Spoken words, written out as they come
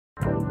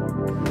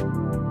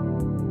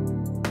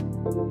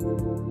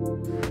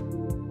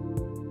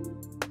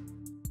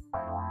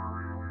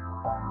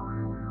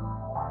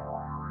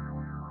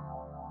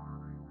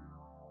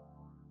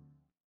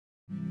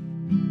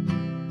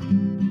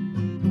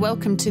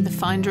Welcome to The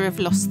Finder of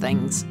Lost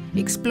Things,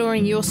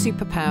 exploring your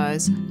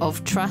superpowers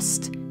of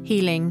trust,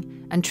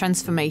 healing and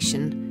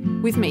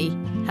transformation, with me,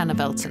 Hannah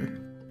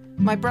Belton.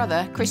 My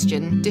brother,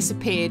 Christian,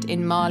 disappeared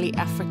in Mali,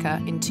 Africa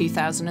in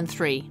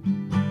 2003.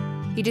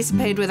 He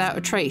disappeared without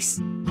a trace.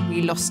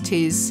 We lost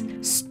his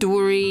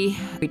story,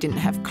 we didn't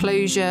have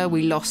closure,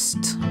 we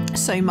lost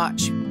so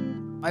much.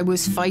 I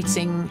was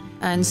fighting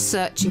and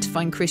searching to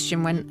find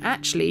Christian when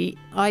actually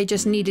I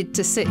just needed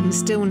to sit in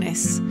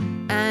stillness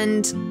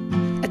and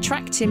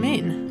attract him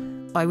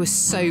in. I was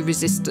so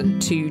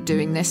resistant to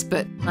doing this,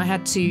 but I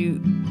had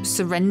to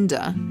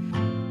surrender.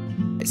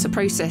 It's a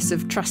process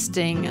of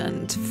trusting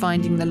and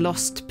finding the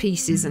lost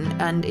pieces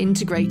and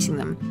integrating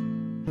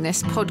them.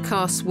 This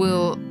podcast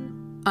will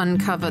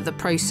uncover the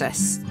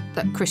process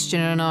that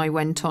Christian and I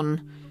went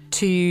on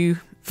to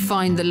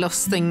find the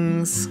lost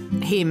things,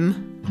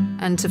 him,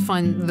 and to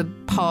find the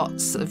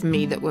parts of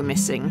me that were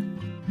missing.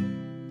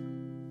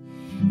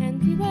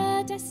 And we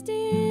were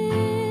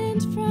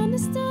destined from the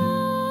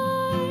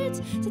start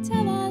to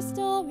tell our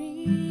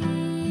story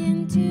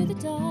into the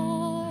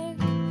dark,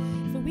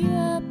 for we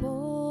were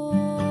born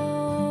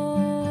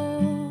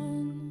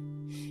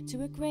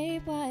to a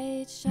great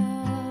white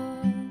shark.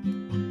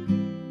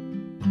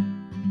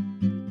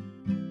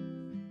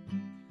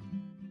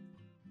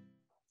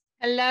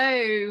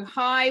 Hello,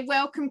 hi,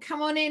 welcome,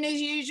 come on in as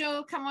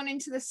usual, come on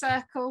into the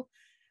circle.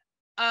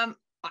 I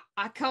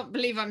can't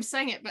believe I'm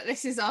saying it, but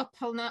this is our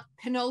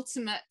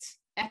penultimate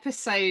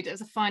episode as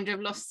a Finder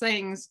of Lost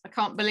Things. I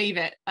can't believe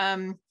it.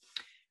 I'm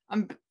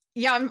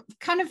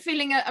kind of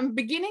feeling, I'm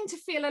beginning to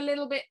feel a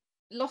little bit,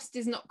 lost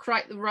is not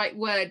quite the right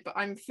word, but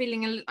I'm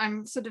feeling,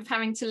 I'm sort of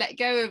having to let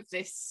go of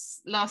this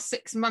last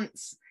 6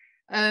 months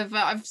of,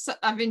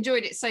 I've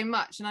enjoyed it so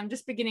much, and I'm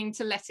just beginning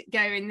to let it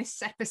go in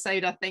this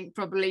episode, I think,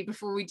 probably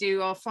before we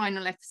do our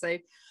final episode.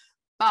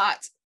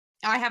 But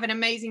I have an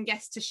amazing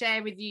guest to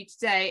share with you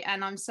today,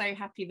 and I'm so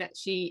happy that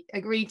she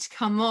agreed to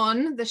come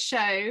on the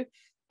show.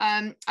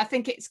 I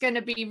think it's going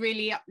to be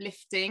really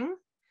uplifting.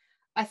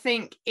 I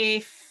think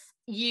if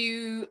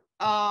you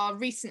are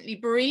recently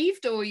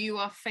bereaved or you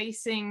are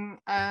facing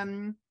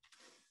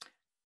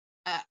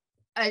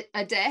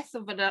a death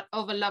of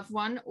a loved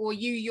one, or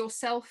you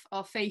yourself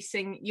are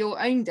facing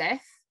your own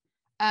death,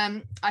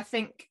 I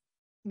think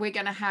we're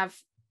going to have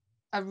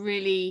a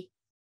really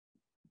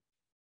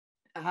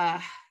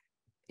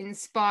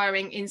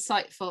inspiring,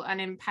 insightful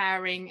and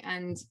empowering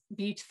and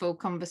beautiful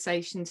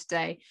conversation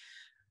today.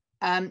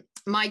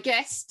 My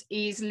guest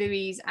is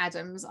Louise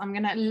Adams. I'm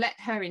going to let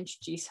her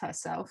introduce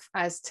herself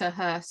as to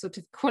her sort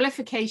of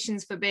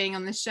qualifications for being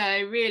on the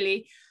show,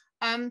 really.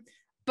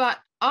 But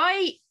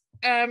I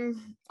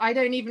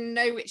don't even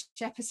know which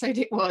episode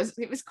it was.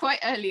 It was quite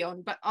early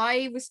on, but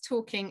I was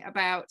talking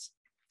about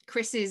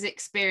Chris's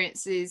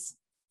experiences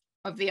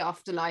of the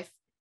afterlife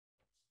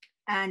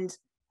and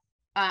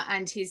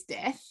his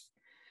death,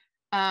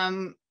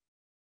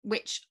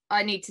 which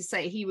I need to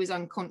say, he was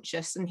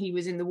unconscious and he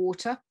was in the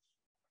water.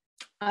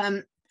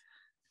 Pardon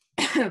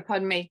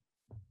me.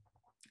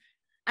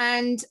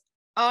 And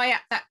I,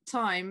 at that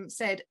time,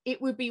 said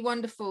it would be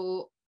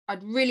wonderful.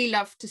 I'd really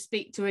love to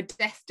speak to a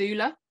death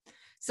doula,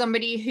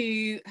 somebody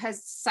who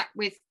has sat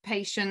with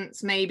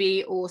patients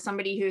maybe, or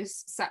somebody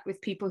who's sat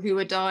with people who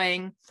are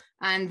dying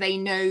and they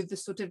know the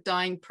sort of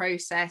dying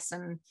process,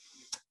 and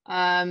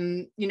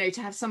you know,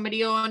 to have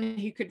somebody on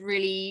who could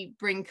really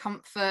bring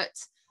comfort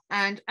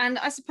and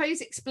I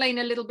suppose explain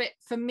a little bit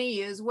for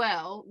me as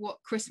well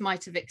what Chris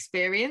might have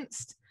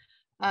experienced.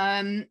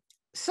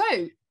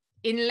 So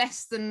in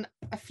less than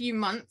a few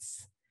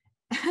months,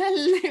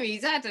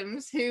 Louise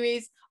Adams, who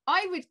is,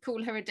 I would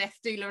call her a death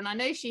doula, and I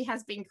know she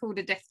has been called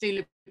a death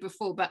doula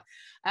before, but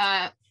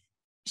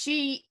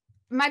she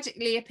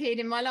magically appeared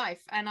in my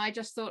life, and I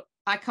just thought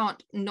I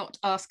can't not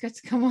ask her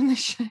to come on the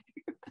show.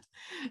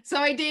 So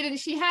I did, and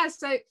she has.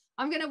 So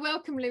I'm going to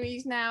welcome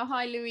Louise now.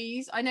 Hi,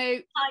 Louise. I know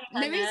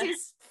Louise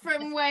is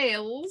from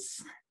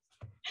Wales,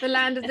 the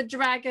land of the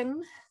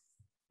dragon.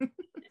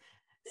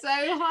 So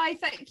hi,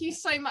 thank you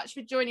so much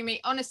for joining me.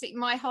 Honestly,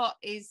 my heart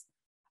is,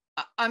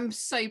 I'm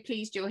so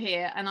pleased you're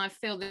here, and I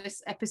feel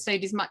this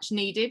episode is much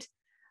needed.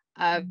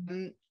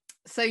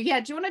 So yeah,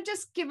 do you want to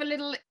just give a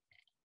little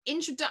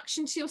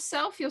introduction to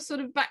yourself, your sort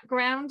of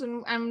background,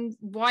 and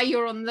why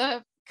you're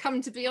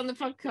come to be on the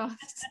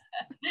podcast?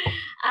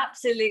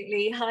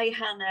 Absolutely. Hi,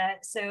 Hannah.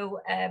 So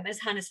as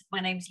Hannah said, my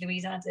name is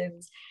Louise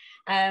Adams.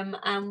 And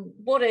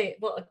what a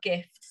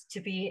gift to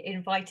be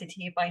invited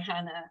here by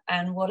Hannah,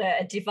 and what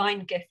a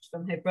divine gift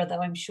from her brother.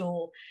 I'm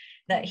sure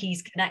that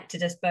he's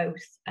connected us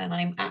both, and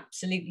I'm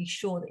absolutely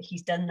sure that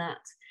he's done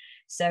that.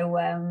 So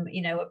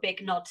you know, a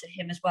big nod to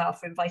him as well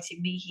for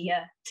inviting me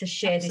here to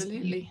share this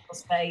beautiful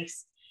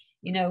space,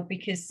 you know,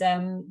 because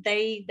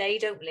they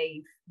don't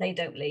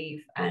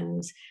leave,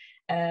 and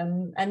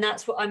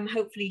that's what I'm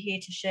hopefully here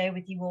to share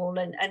with you all,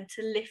 and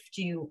to lift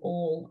you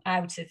all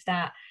out of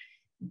that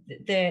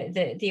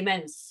the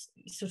immense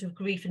sort of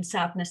grief and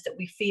sadness that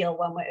we feel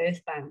when we're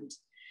earthbound.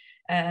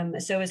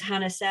 So as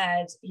Hannah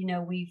said, you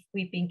know,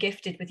 we've been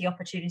gifted with the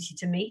opportunity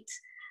to meet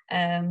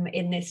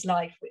in this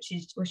life, which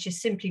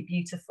is simply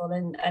beautiful,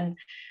 and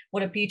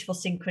what a beautiful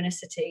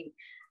synchronicity.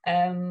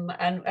 And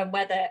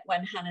whether,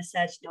 when Hannah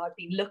said, you know, I've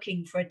been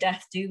looking for a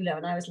death doula,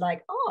 and I was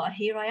like, oh,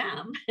 here I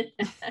am.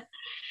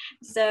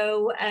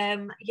 So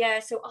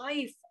so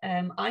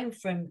I'm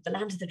from the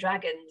land of the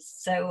dragons,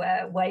 so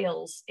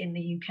Wales in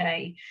the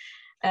UK,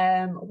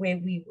 where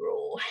we were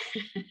all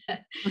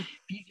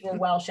beautiful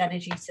Welsh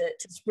energy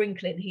to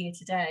sprinkle in here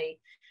today.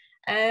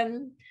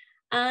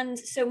 And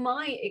so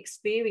my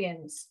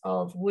experience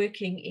of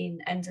working in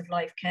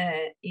end-of-life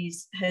care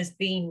has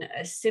been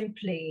a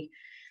simply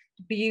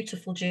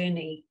beautiful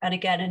journey, and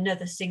again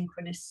another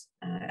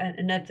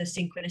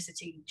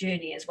synchronicity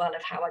journey as well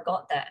of how I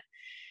got there.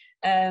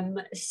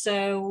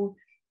 So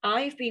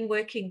I've been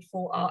working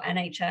for our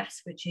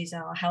NHS, which is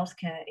our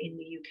healthcare in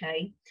the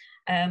UK,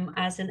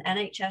 as an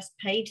NHS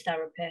paid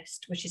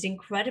therapist, which is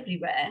incredibly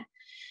rare.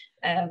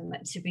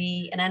 To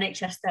be an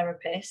NHS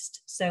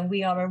therapist, so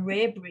we are a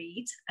rare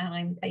breed,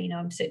 and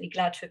I'm certainly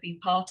glad to have been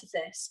part of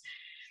this.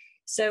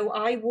 So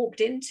I walked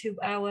into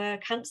our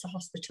cancer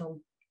hospital.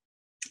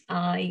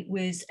 I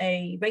was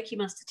a Reiki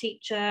master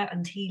teacher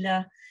and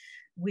healer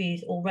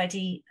with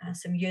already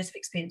some years of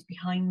experience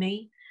behind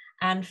me,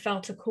 and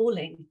felt a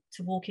calling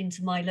to walk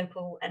into my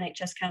local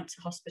NHS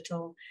cancer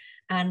hospital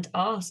and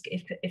ask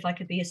if I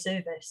could be of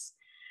service.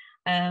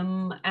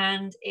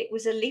 And it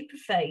was a leap of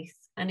faith,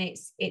 and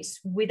it's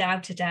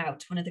without a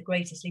doubt one of the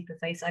greatest leap of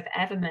faith I've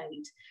ever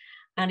made.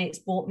 And it's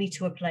brought me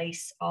to a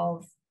place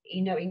of,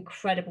 you know,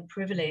 incredible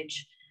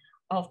privilege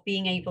of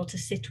being able to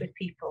sit with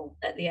people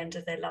at the end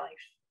of their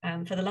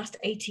life for the last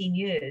 18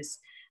 years.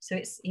 So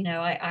it's, you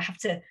know, I have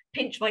to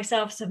pinch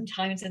myself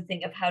sometimes and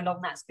think of how long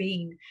that's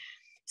been.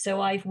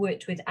 So I've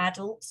worked with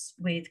adults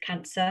with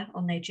cancer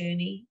on their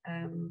journey,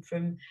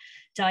 from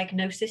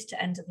diagnosis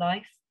to end of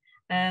life.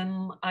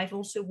 I've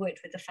also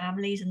worked with the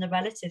families and the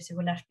relatives who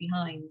were left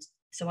behind.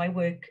 So I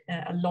work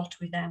a lot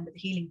with them with the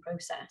healing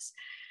process,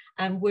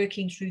 and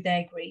working through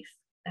their grief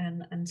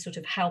and sort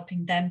of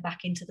helping them back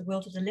into the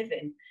world of the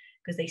living,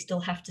 because they still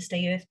have to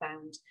stay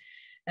earthbound.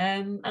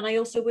 And I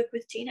also work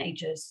with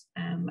teenagers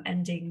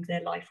ending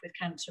their life with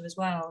cancer as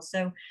well.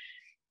 So,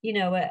 you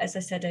know, as I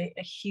said, a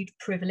huge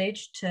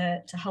privilege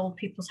to hold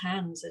people's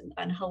hands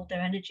and hold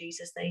their energies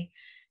as they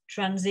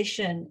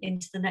transition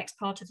into the next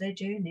part of their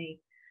journey.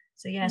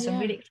 So yes, I'm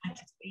really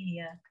excited to be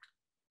here.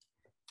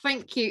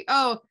 Thank you.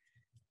 Oh,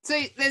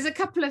 so there's a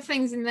couple of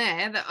things in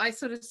there that I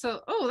sort of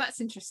thought, oh,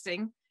 that's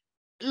interesting.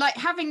 Like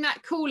having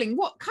that calling,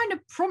 what kind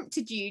of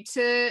prompted you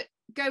to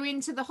go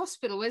into the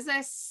hospital? Was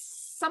there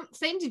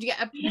something? Did you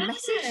get a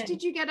message?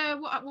 Did you get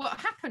what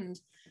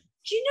happened?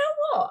 Do you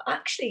know what?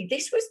 Actually,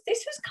 this was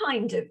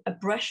kind of a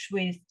brush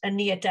with a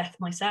near death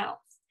myself.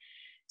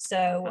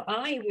 So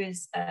I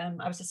was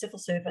a civil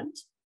servant,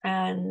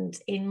 and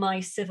in my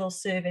civil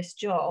service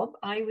job,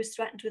 I was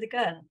threatened with a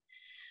gun.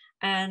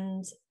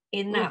 And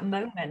in that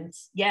moment,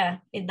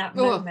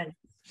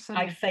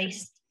 I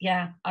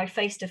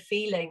faced a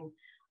feling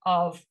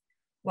of,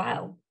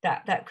 wow,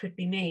 that could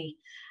be me.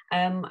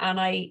 And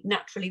I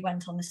naturally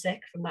went on the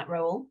sick from that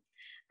role.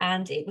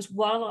 And it was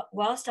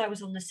whilst I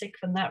was on the sick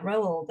from that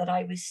role that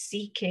I was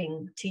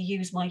seeking to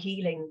use my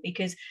healing,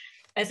 because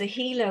as a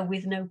healer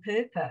with no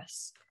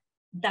purpose,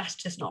 that's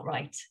just not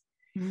right.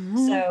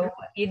 Mm-hmm. So,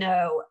 you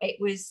know, it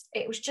was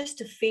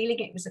just a feeling,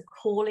 it was a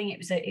calling, it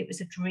was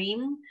a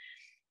dream.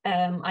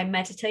 I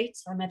meditate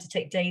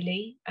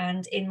daily,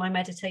 and in my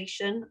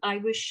meditation, I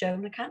was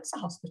shown a cancer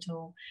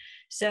hospital.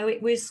 So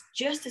it was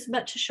just as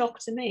much a shock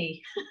to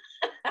me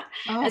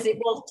as it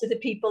was to the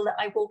people that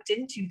I walked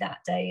into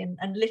that day,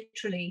 and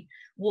literally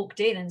walked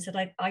in and said,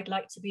 I'd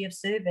like to be of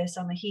service.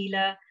 I'm a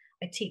healer.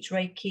 I teach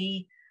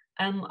Reiki.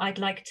 I'd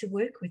like to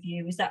work with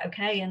you. Is that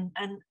okay? And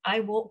I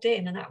walked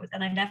in, and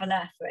I never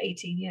left for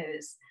 18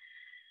 years.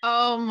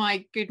 Oh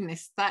my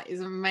goodness, that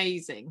is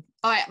amazing.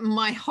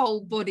 My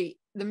whole body,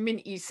 the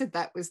minute you said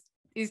that,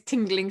 is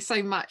tingling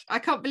so much. I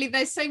can't believe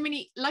there's so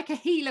many, like a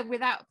healer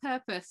without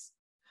purpose.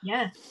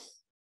 Yeah.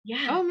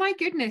 Oh my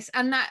goodness.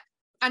 And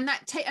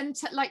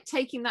like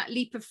taking that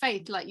leap of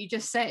faith, like you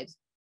just said,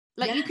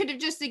 like you could have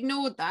just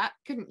ignored that,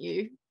 couldn't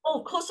you? Oh,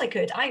 of course I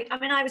could. I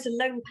mean, I was a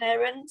lone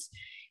parent.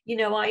 You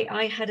know,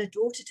 I had a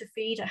daughter to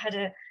feed. I had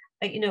a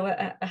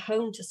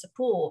home to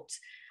support.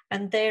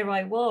 And there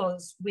I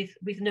was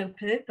with no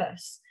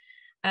purpose,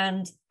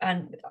 and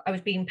I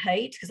was being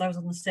paid because I was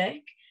on the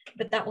sick,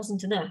 but that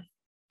wasn't enough.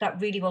 That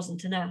really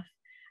wasn't enough.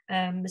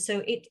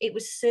 So it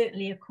was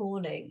certainly a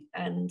calling,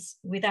 and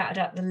without a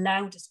doubt, the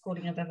loudest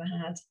calling I've ever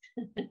had.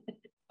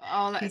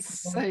 Oh,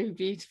 that's so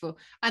beautiful.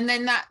 And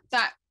then that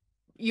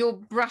your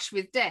brush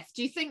with death.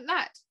 Do you think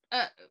that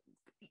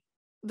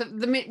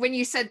when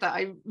you said that,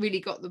 I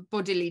really got the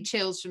bodily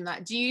chills from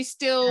that. Does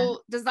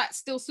that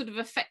still sort of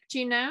affect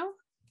you now?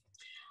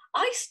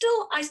 I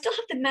still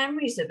have the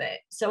memories of it.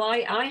 So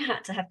I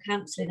had to have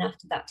counselling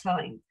after that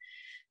time,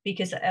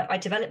 because I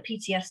developed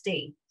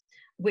PTSD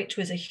which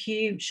was a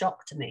huge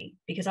shock to me,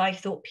 because I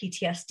thought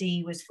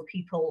PTSD was for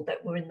people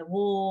that were in the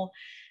war,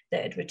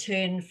 that had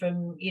returned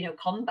from, you know,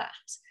 combat.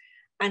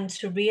 And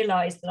to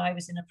realize that I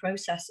was in a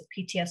process of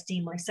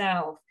PTSD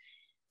myself,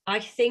 I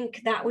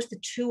think that was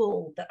the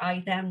tool that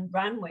I then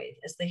ran with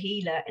as the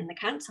healer in the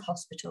cancer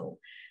hospital,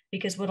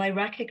 because what I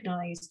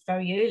recognized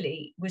very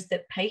early was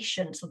that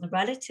patients or the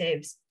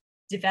relatives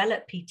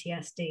develop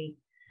PTSD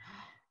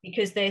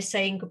because they're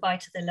saying goodbye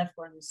to their loved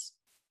ones.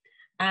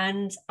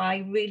 And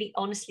I really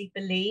honestly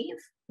believe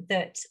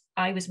that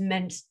I was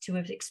meant to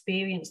have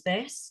experienced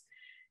this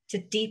to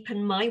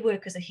deepen my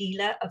work as a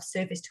healer of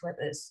service to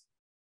others.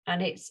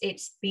 And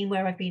it's been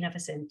where I've been ever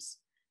since.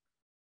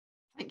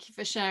 Thank you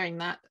for sharing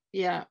that.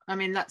 Yeah, I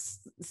mean, that's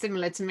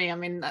similar to me. I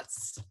mean,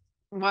 that's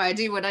why I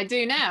do what I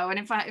do now. And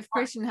if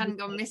Christian hadn't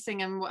gone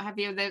missing and what have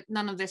you,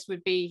 none of this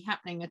would be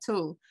happening at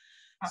all.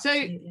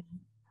 Absolutely.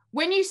 So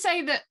when you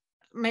say that,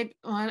 maybe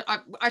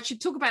I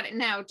should talk about it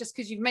now, just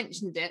because you've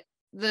mentioned it,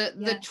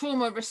 the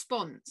trauma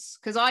response,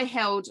 because I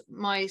held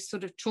my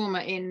sort of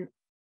trauma in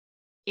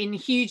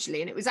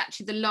hugely, and it was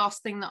actually the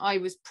last thing that I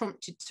was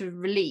prompted to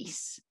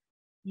release.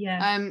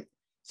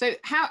 So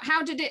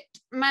how did it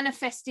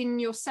manifest in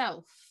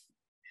yourself?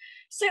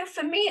 So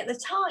for me at the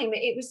time,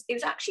 it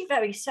was actually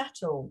very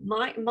subtle.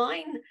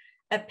 Mine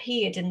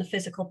appeared in the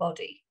physical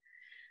body,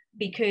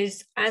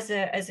 because as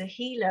a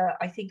healer,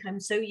 I think I'm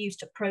so used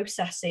to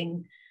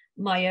processing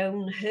my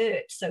own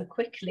hurt so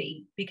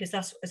quickly, because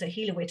that's, as a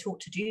healer, we're taught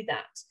to do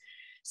that.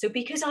 So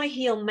because I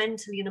heal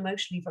mentally and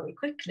emotionally very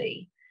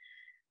quickly,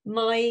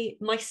 my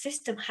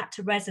system had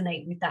to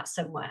resonate with that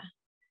somewhere.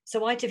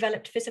 So I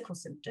developed physical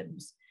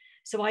symptoms.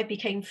 So I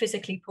became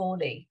physically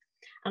poorly.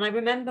 And I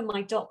remember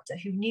my doctor,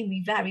 who knew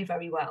me very,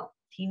 very well.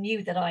 He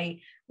knew that I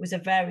was a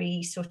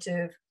very sort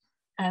of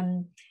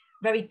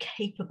very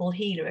capable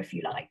healer, if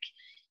you like,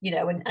 you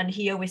know, and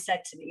he always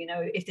said to me, you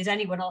know, if there's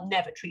anyone I'll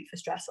never treat for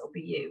stress, it'll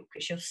be you,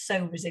 because you're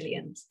so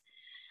resilient.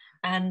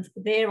 And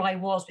there I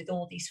was with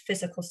all these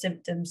physical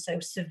symptoms, so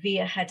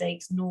severe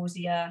headaches,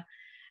 nausea,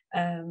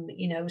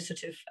 you know,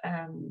 sort of,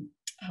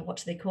 what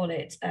do they call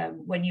it?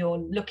 When you're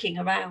looking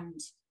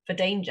around for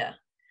danger.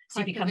 So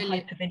you become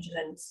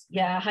hypervigilant.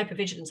 Yeah,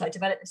 hypervigilance. I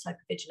developed this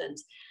hypervigilance.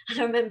 And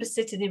I remember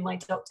sitting in my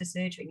doctor's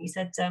surgery and he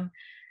said,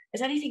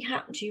 has anything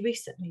happened to you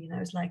recently? And I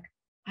was like,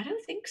 I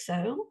don't think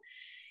so.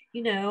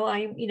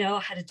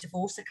 I had a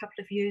divorce a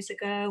couple of years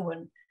ago,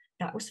 and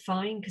that was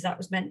fine because that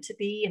was meant to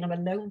be. And I'm a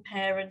lone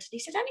parent. And he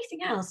said,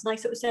 anything else? And I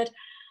sort of said,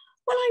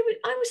 well,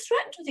 I was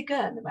threatened with a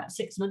gun about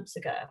 6 months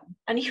ago.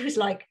 And he was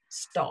like,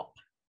 stop,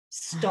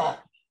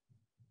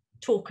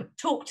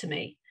 talk to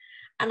me.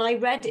 And I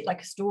read it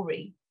like a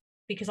story,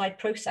 because I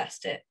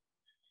processed it.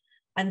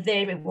 And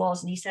there it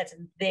was. And he said,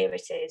 and there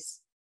it is.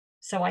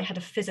 So I had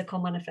a physical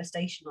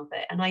manifestation of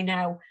it. And I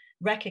now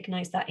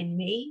recognize that in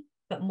me,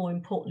 but more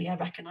importantly, I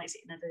recognize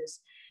it in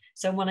others.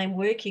 So when I'm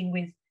working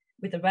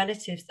with the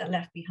relatives that are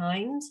left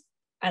behind,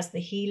 as the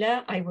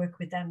healer, I work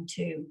with them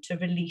to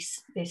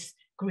release this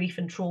grief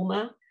and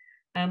trauma.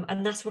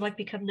 And that's what I've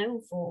become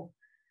known for.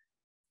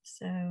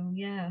 So,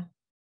 yeah.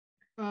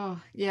 Oh,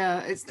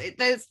 yeah.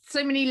 There's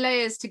so many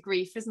layers to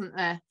grief, isn't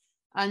there?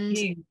 And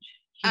huge.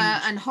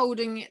 And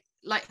holding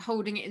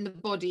it in the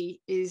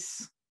body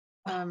is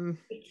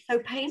it's so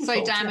painful,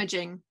 so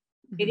damaging.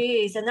 It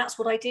is. And that's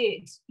what I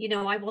did.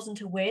 I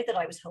wasn't aware that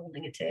I was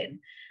holding it in.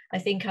 I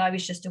think I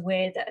was just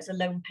aware that as a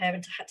lone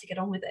parent, I had to get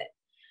on with it.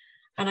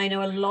 And I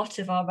know a lot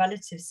of our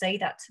relatives say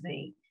that to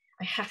me.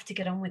 I have to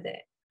get on with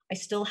it. I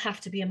still have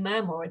to be a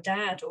mum or a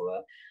dad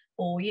or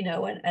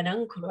an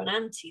uncle or an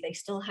auntie. They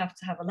still have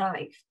to have a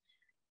life.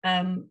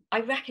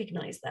 I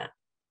recognize that.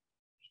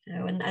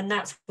 And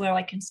that's where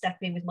I can step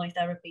in with my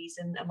therapies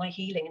and my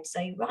healing and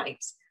say,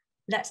 right,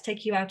 let's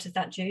take you out of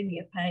that journey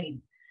of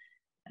pain,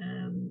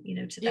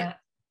 to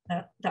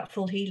that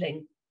full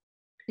healing.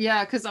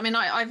 Yeah, because I mean,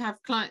 I've had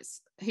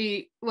clients who,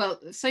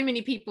 so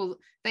many people,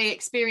 they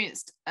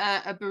experienced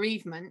a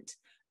bereavement,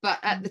 but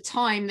at the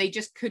time they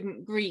just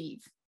couldn't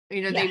grieve.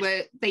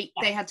 Yes.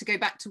 They had to go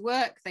back to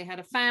work. They had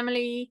a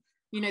family.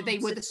 They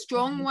were the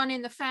strong one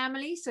in the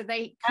family, so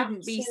they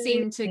couldn't be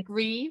seen to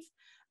grieve.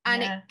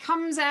 And it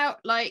comes out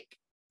like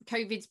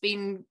COVID's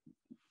been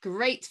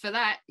great for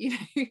that,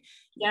 It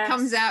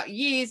comes out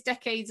years,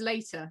 decades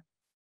later.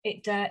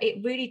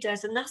 It really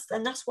does, and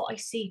that's what I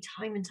see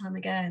time and time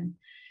again.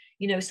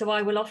 So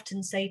I will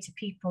often say to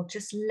people,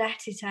 just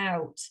let it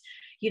out.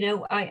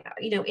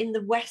 In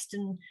the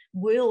Western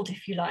world,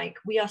 if you like,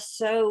 we are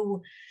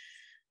so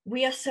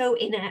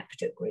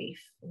inept at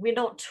grief. We're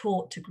not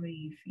taught to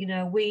grieve.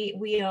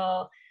 We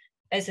are,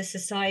 as a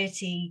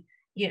society,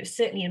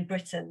 certainly in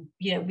Britain,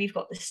 we've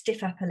got the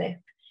stiff upper lip,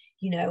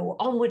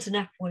 onwards and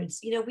upwards.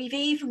 We've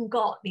even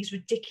got these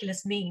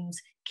ridiculous memes,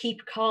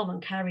 keep calm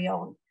and carry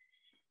on.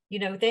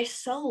 They're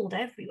sold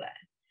everywhere,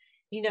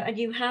 and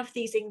you have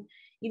these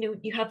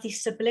you have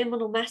these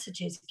subliminal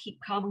messages,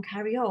 keep calm and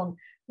carry on.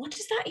 What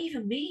does that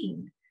even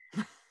mean?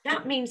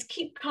 That means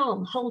keep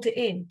calm, hold it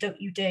in, don't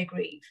you dare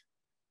grieve.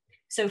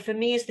 So for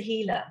me as the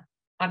healer,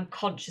 I'm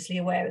consciously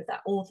aware of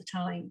that all the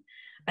time.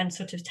 and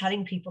sort of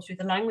telling people through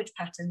the language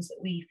patterns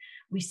that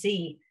we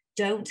see,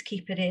 don't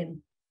keep it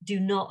in. Do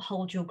not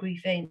hold your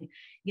grief in.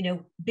 You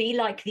know, be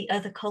like the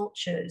other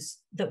cultures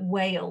that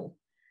wail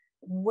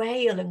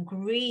and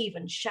grieve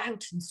and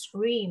shout and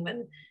scream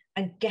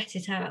and get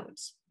it out.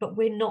 But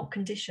we're not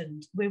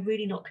conditioned. We're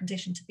really not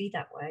conditioned to be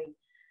that way.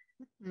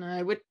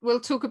 No, we'll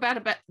talk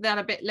about that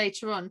a bit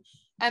later on.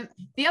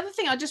 The other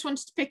thing I just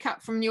wanted to pick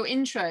up from your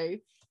intro,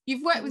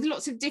 you've worked with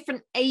lots of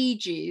different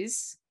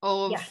ages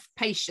of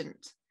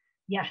patient.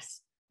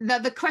 Yes.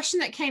 The question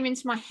that came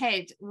into my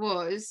head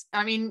was,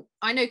 I mean,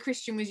 I know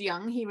Christian was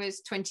young. He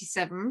was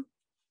 27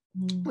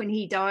 when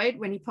he died,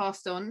 when he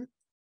passed on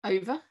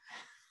over,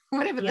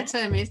 whatever the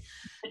term is.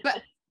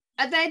 But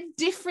are there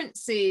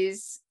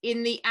differences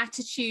in the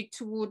attitude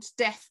towards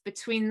death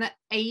between the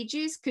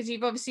ages? Because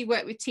you've obviously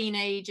worked with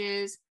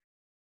teenagers,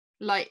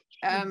 like,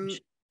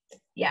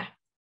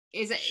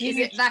 is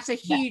it that a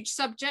huge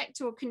subject,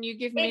 or can you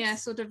give me a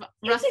sort of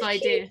rough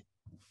idea?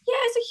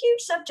 It's a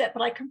huge subject,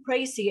 but I can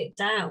see it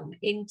down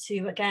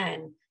into,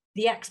 again,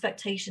 the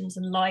expectations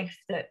and life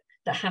that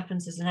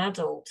happens as an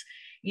adult.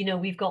 You know,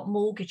 we've got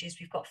mortgages,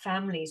 we've got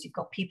families, we've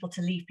got people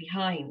to leave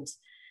behind.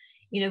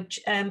 You know,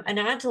 an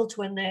adult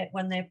when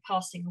they're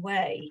passing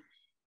away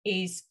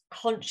is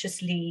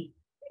consciously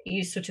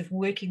sort of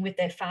working with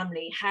their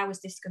family. How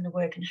is this going to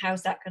work, and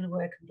how's that going to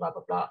work, and blah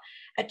blah blah.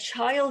 A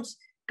child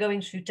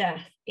going through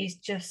death is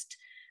just,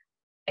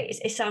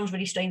 it sounds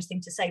really strange thing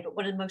to say, but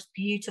one of the most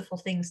beautiful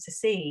things to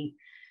see,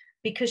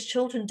 because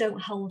children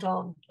don't hold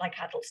on like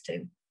adults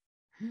do.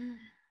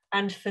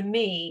 And for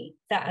me,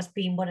 that has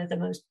been one of the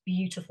most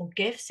beautiful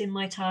gifts in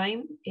my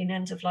time in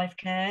end of life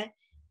care,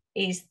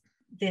 is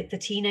the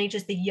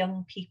teenagers, the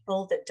young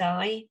people that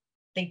die,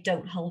 they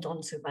don't hold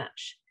on so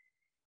much.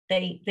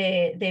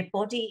 Their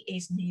body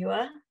is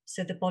newer,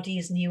 so the body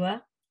is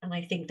newer, and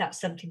I think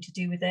that's something to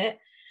do with it.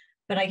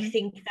 But I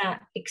think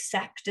that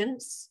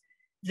acceptance,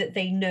 that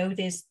they know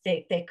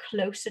they're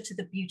closer to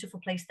the beautiful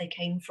place they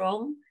came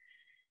from,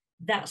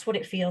 that's what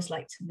it feels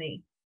like to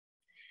me.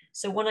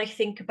 So when I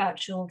think about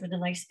children,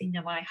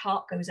 and my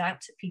heart goes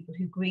out to people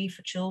who grieve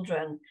for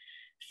children,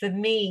 for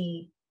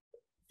me,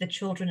 the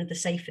children are the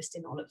safest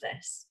in all of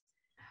this.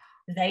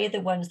 They are the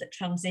ones that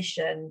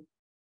transition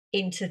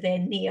into their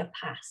near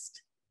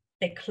past.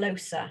 They're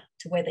closer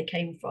to where they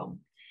came from.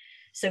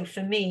 So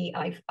for me,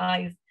 I've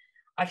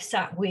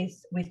sat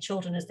with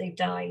children as they've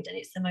died, and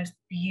it's the most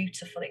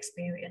beautiful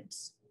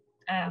experience.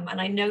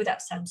 And I know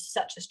that sounds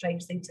such a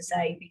strange thing to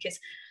say, because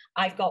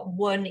I've got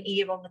one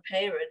ear on the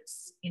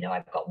parents. You know,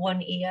 I've got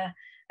one ear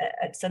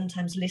at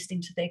sometimes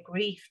listening to their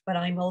grief, but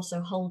I'm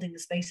also holding the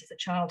space of the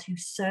child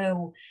who's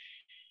so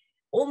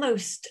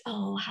almost,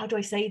 how do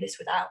I say this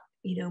without,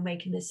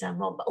 making this sound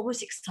wrong, but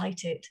almost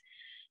excited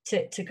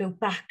to go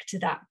back to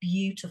that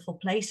beautiful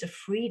place of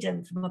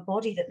freedom from a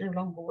body that no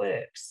longer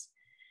works,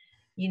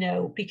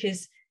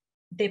 because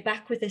they're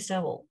back with their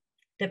soul.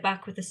 They're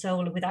back with the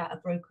soul without a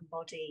broken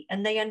body,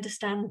 and they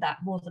understand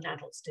that more than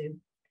adults do.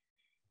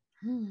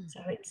 So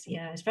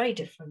it's very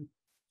different.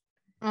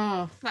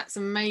 Oh, that's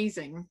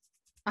amazing.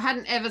 I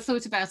hadn't ever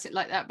thought about it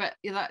like that, but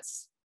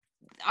that's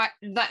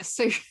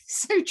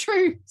so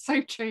true.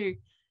 So true.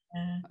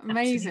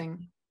 Amazing.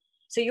 Absolutely.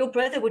 So your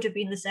brother would have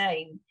been the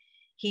same.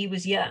 He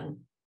was young.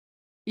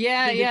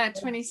 Yeah,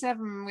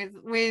 27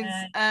 with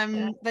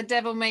the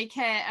devil may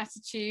care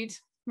attitude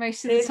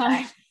most of the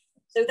time.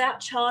 So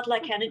that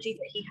childlike energy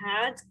that he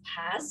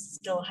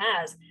still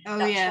has.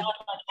 Childlike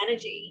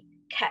energy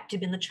kept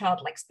him in the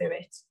childlike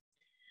spirit.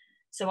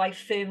 So I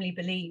firmly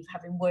believe,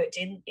 having worked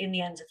in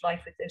the end of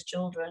life with those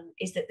children,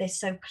 is that they're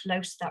so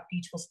close to that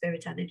beautiful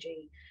spirit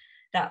energy,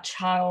 that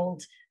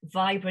child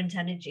vibrant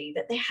energy,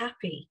 that they're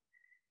happy.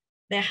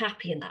 They're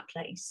happy in that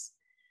place.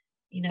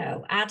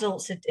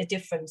 Adults are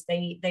different.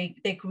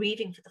 They're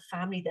grieving for the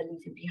family they're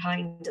leaving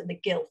behind, and the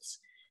guilt.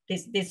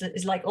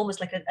 There's like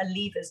almost like a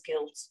leaver's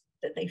guilt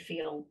that they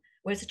feel,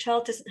 whereas a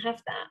child doesn't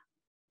have that.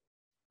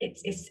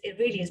 It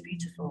really is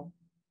beautiful.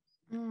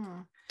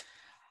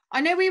 I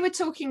know we were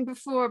talking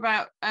before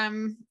about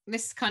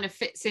this kind of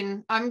fits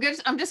in. I'm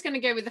just going to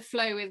go with the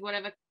flow with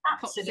whatever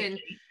pops in.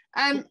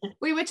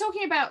 We were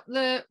talking about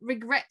the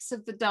regrets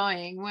of the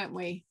dying, weren't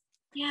we?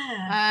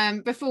 Yeah.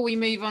 Before we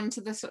move on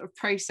to the sort of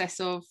process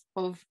of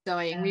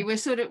dying, we were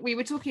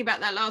talking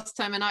about that last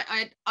time, and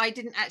I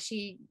didn't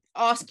actually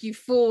ask you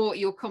for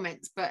your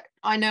comments, but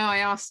I know I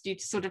asked you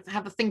to sort of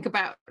have a think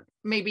about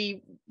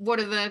maybe what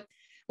are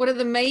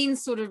the main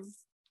sort of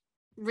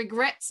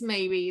regrets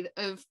maybe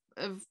of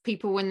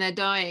people when they're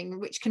dying,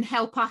 which can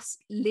help us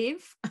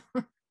live.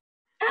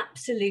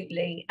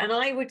 Absolutely. And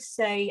I would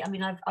say,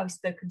 I've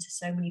spoken to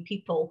so many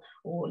people,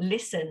 or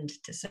listened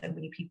to so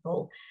many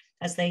people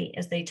as they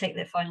take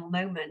their final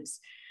moments,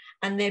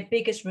 and their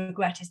biggest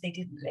regret is they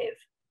didn't live.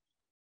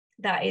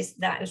 That is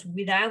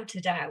without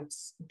a doubt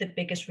the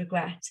biggest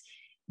regret.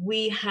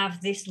 We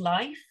have this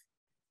life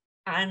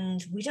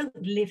and we don't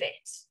live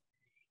it,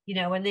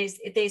 and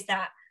there's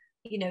that,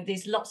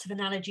 there's lots of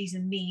analogies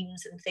and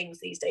memes and things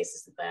these days,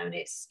 isn't there? And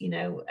it's,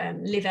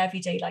 live every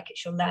day like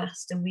it's your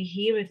last. And we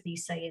hear of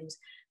these sayings,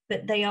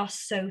 but they are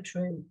so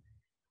true.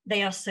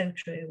 They are so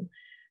true.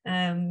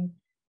 And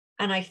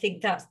I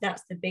think that's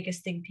the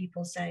biggest thing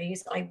people say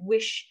is, I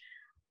wish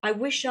I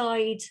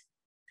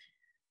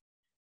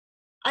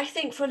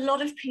think for a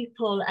lot of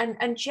people,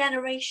 and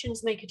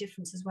generations make a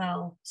difference as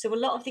well. So a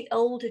lot of the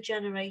older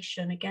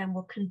generation, again,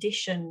 were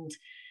conditioned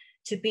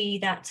to be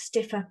that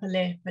stiff upper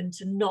lip, and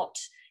to not,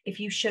 if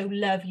you show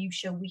love, you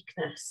show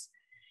weakness.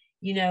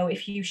 You know,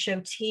 if you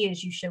show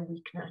tears, you show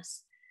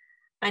weakness.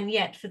 And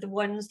yet for the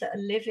ones that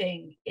are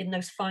living in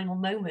those final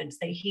moments,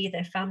 they hear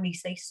their family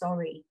say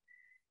sorry,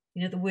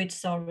 you know, the word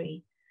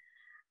sorry.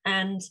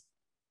 And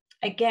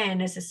again,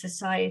 as a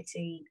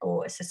society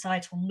or a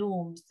societal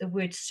norms, the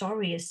word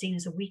sorry is seen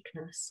as a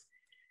weakness.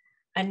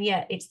 And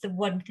yet it's the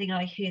one thing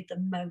I hear the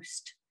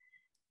most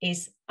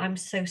is, I'm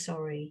so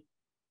sorry.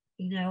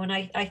 You know, and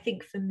I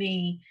think for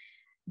me,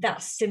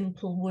 that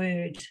simple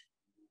word,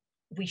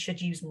 we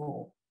should use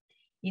more.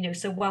 You know,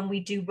 so when we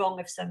do wrong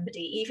of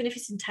somebody, even if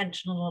it's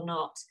intentional or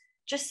not,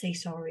 just say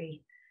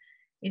sorry.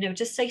 You know,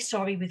 just say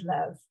sorry with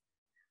love.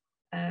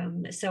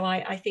 So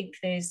I think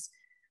there's,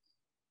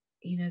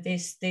 you know,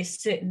 there's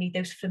certainly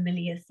those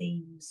familiar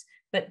themes,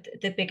 but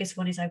the biggest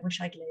one is, I wish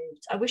I'd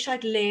lived. I wish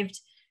I'd lived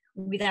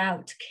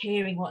without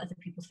caring what other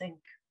people think.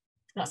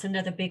 That's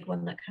another big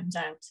one that comes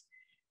out,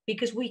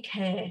 because we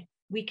care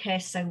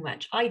so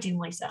much. I do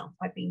myself.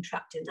 I've been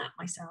trapped in that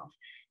myself.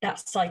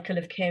 That cycle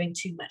of caring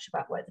too much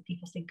about what other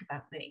people think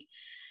about me.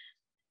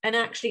 And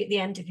actually at the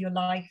end of your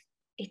life,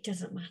 it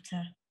doesn't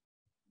matter.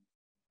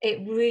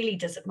 It really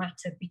doesn't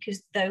matter,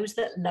 because those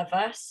that love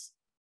us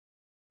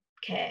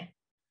care.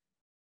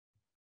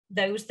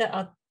 Those that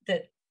are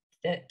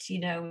you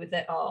know,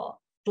 that are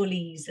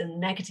bullies and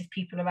negative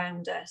people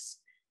around us,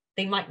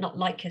 they might not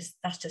like us.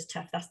 That's just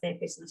tough. That's their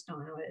business, not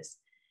ours.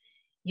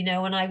 You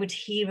know, and I would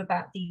hear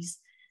about these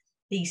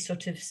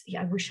sort of,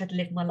 I wish I'd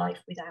lived my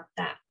life without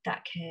that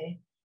care,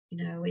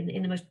 you know,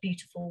 in the most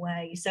beautiful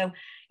way. So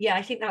yeah,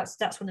 I think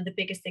that's one of the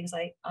biggest things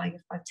I've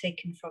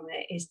taken from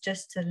it, is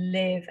just to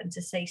live and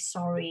to say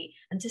sorry,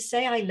 and to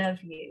say I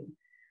love you,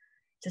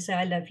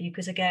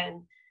 because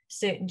again,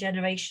 certain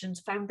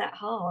generations found that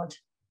hard.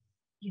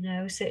 You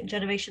know, certain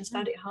generations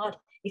found it hard.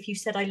 If you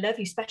said I love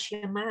you,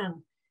 especially a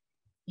man,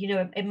 you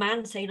know, a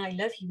man saying I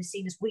love you was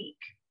seen as weak.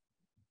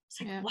 It's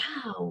like, yeah.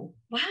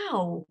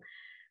 wow,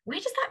 where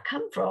does that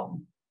come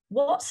from?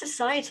 What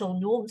societal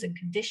norms and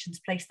conditions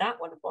place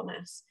that one upon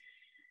us?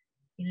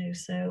 You know,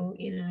 so,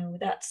 you know,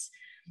 that's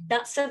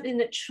something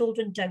that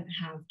children don't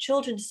have.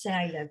 Children say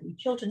I love you.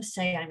 Children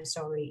say I'm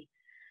sorry.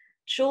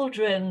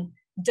 Children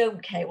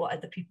don't care what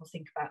other people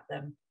think about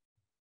them.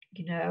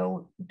 You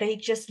know, they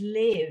just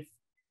live.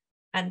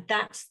 And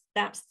that's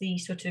the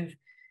sort of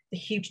the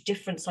huge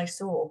difference I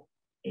saw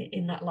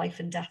in that life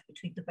and death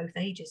between the both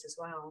ages as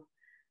well.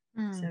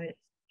 So it's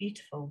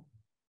beautiful.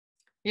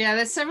 Yeah,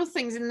 there's several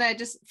things in there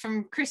just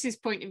from Chris's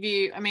point of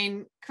view. I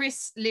mean,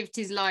 Chris lived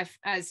his life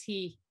as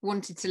he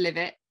wanted to live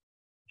it.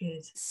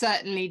 Good.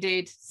 Certainly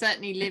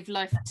lived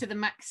life to the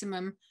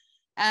maximum.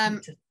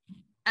 When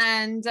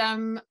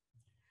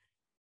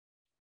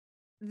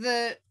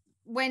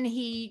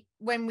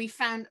we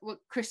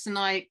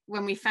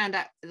found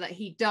out that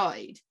he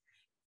died,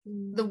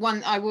 the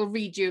one I will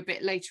read you a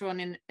bit later on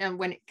in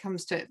when it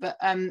comes to it, but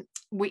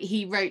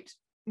he wrote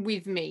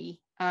with me,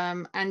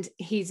 and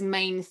his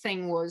main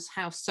thing was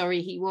how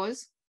sorry he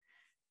was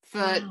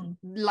for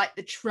like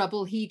the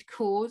trouble he'd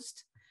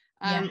caused.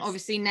 Yes.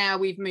 Obviously now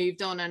we've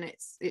moved on and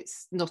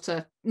it's not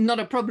a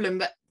problem,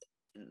 but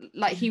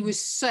like he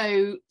was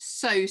so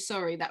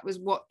sorry. That was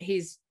what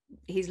his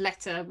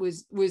letter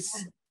was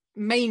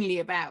mainly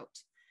about.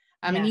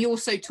 And he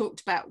also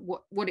talked about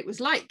what it was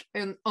like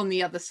on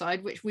the other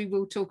side, which we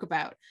will talk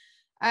about.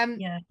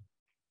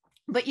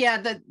 But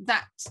yeah,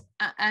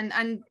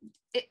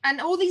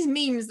 and all these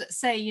memes that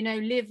say, you know,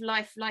 live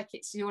life like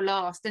it's your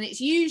last, and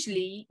it's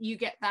usually you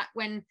get that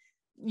when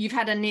you've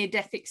had a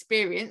near-death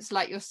experience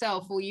like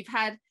yourself, or you've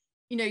had,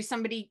 you know,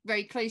 somebody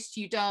very close to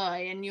you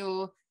die, and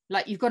you're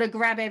like, you've got to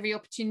grab every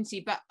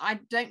opportunity. But I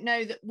don't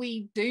know that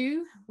we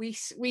do. We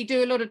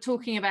do a lot of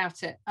talking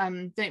about it,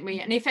 don't we?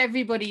 And if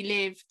everybody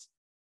lived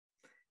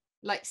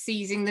like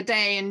seizing the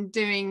day and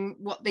doing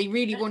what they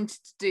really wanted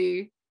to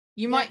do,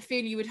 you might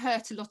feel you would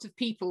hurt a lot of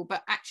people,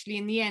 but actually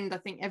in the end I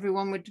think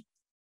everyone would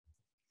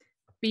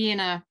be in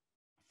a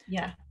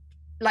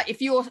like,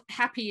 if you're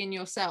happy in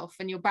yourself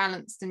and you're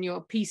balanced and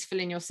you're peaceful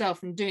in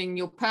yourself and doing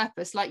your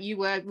purpose, like you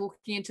were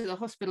walking into the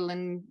hospital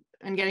and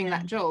getting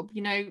that job,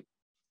 you know,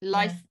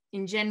 life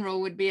in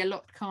general would be a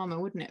lot calmer,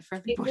 wouldn't it, for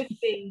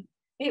everybody?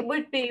 It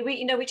would be.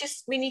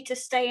 We need to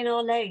stay in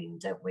our lane,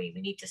 don't we?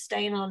 We need to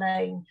stay in our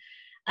lane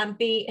and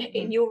be,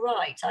 you're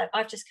right,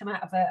 I've just come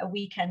out of a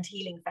weekend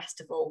healing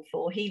festival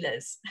for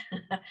healers.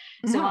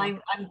 So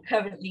I'm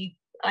currently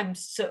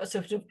sort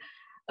of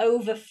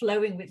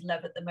overflowing with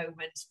love at the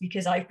moment,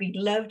 because I've been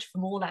loved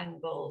from all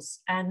angles,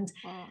 and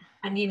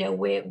you know,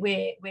 we're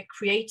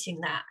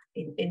creating that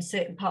in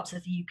certain parts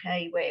of the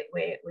UK, where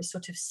we're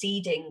sort of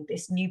seeding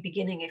this new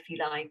beginning, if you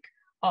like,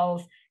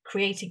 of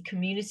creating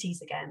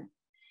communities again,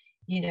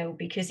 you know,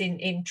 because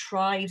in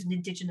tribes and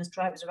indigenous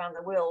tribes around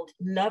the world,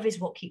 love is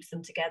what keeps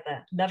them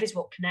together. Love is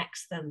what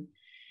connects them,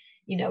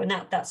 you know, and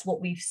that's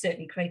what we've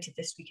certainly created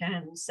this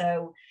weekend.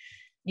 So,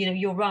 you know,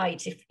 you're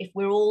right. If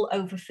we're all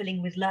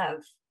overfilling with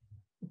love,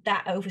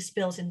 that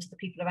overspills into the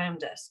people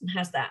around us and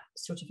has that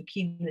sort of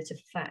accumulative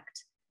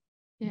effect.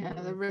 Yeah,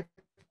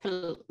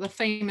 the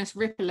famous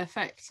ripple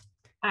effect.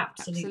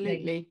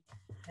 Absolutely.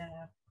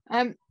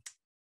 Yeah.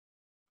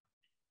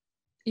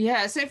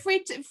 Yeah, so if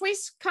we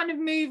kind of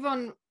move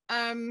on,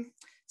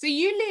 so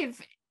you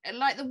live,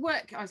 like the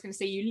work, I was going to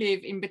say you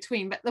live in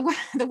between, but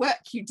the work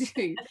you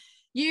do,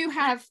 you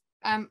have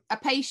a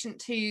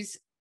patient who's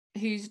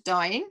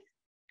dying.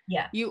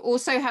 Yeah. You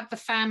also have the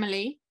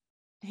family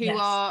who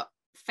are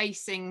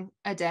facing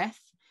a death.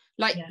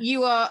 Like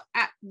you are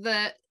at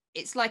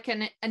it's like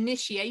an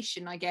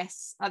initiation, I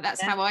guess.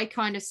 That's how I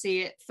kind of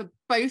see it for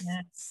both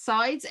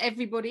sides,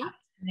 everybody.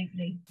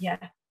 Absolutely, yeah.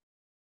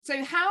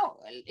 So how,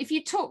 if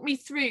you talk me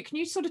through, can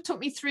you sort of talk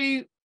me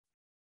through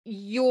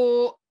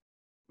your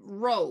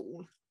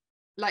role?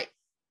 Like,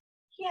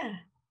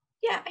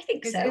 I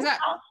think so. Is that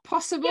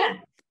possible? Yeah.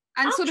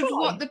 And I'll sort of try.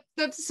 what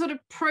the sort of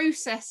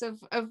process of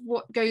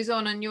what goes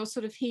on and your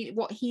sort of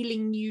what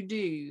healing you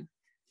do.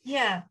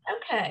 Yeah,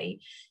 okay.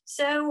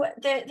 So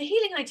the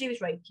healing I do is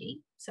Reiki.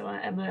 So I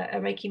am a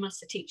Reiki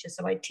master teacher.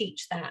 So I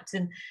teach that.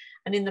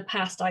 And in the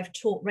past, I've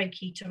taught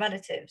Reiki to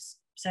relatives.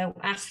 So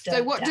after.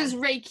 So what does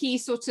Reiki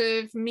sort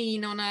of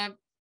mean in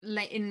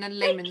the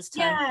layman's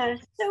term? Yeah,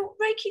 so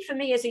Reiki for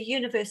me is a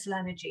universal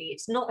energy.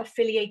 It's not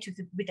affiliated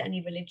with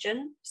any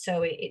religion.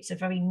 So it's a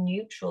very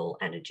neutral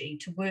energy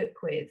to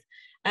work with.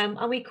 And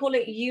we call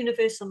it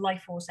universal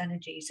life force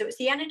energy. So it's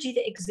the energy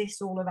that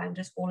exists all around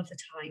us all of the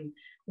time.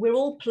 We're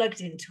all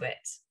plugged into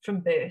it from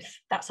birth.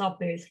 That's our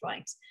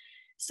birthright.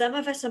 Some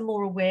of us are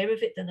more aware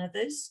of it than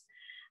others.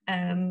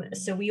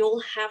 So we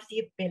all have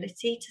the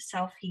ability to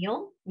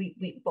self-heal.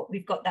 But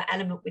we've got that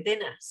element within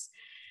us.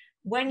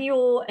 When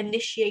you're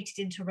initiated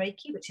into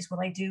Reiki, which is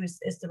what I do as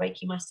the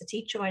Reiki master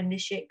teacher, I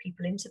initiate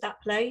people into that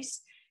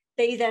place.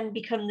 They then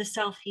become the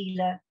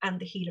self-healer and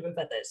the healer of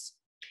others.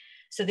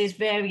 So there's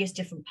various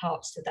different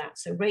parts to that.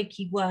 So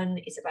Reiki 1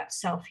 is about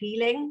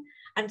self-healing,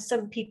 and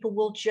some people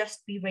will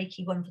just be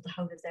Reiki 1 for the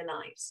whole of their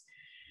lives.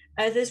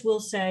 Others will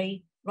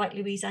say, right,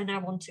 Louise, I now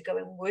want to go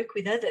and work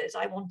with others.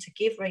 I want to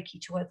give Reiki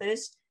to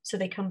others. So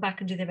they come back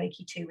and do the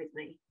Reiki 2 with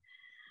me.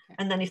 Okay.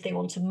 And then if they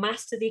want to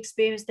master the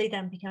experience, they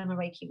then become a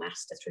Reiki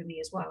master through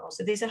me as well.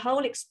 So there's a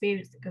whole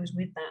experience that goes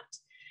with that.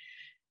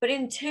 But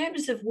in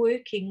terms of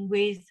working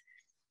with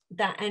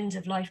that end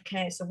of life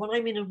care, so when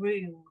I'm in a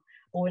room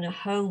or in a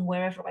home,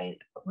 wherever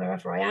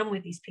I am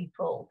with these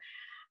people,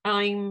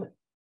 I'm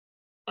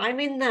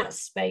in that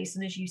space.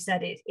 And as you said,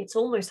 it's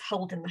almost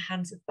holding the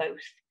hands of both.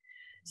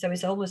 So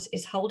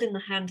it's holding the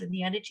hand and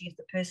the energy of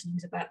the person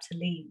who's about to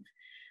leave,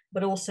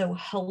 but also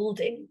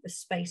holding the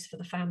space for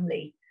the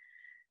family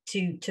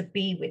to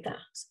be with that.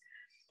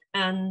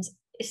 And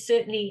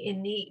certainly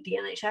in the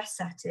NHS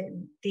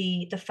setting,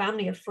 the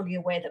family are fully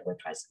aware that we're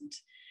present.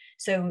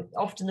 So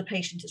often the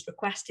patient has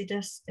requested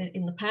us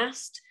in the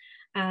past,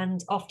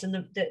 and often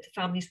the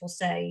families will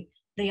say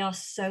they are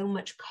so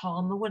much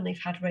calmer when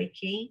they've had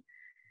Reiki.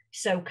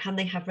 So can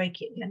they have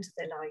Reiki at the end of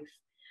their life?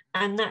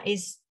 And that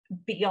is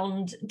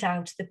beyond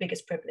doubt the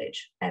biggest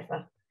privilege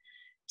ever,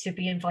 to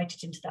be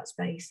invited into that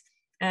space,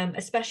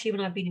 especially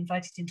when I've been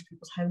invited into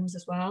people's homes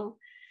as well,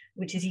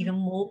 which is even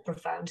more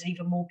profound and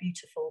even more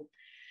beautiful.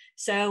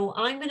 So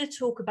I'm going to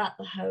talk about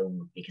the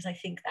home because I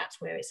think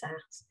that's where it's at.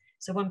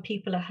 So when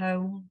people are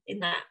home in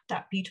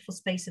that beautiful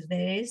space of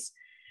theirs,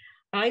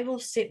 I will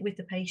sit with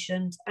the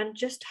patient and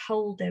just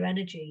hold their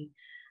energy,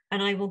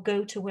 and I will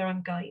go to where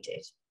I'm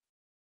guided.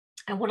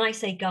 And when I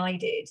say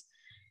guided,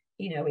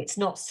 you know, it's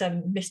not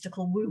some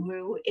mystical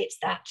woo-woo, it's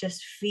that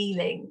just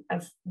feeling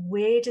of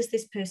where does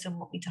this person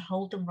want me to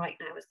hold them right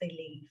now as they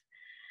leave.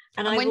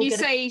 And when you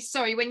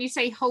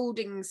say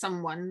holding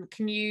someone,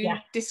 can you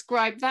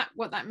describe that,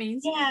 what that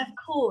means? Yeah, of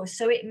course.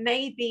 So it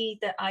may be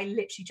that I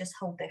literally just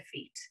hold their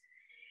feet.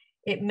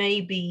 It may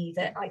be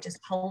that I just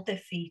hold their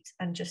feet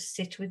and just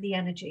sit with the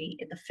energy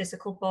in the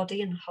physical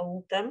body and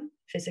hold them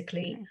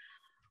physically. Okay.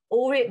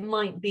 Or it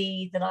might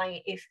be that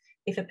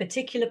if a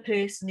particular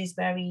person is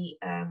very,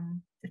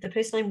 if the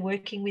person I'm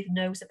working with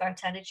knows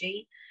about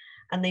energy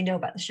and they know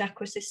about the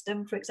chakra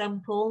system, for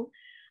example,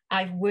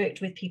 I've worked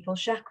with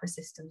people's chakra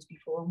systems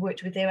before and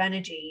worked with their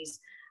energies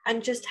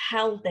and just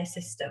held their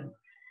system.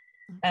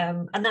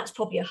 And that's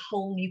probably a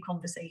whole new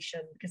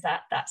conversation because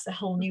that's a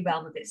whole new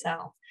realm of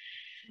itself.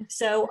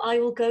 So I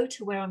will go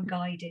to where I'm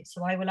guided.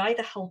 So I will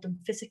either hold them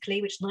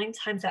physically, which 9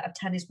 times out of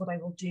 10 is what I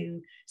will do.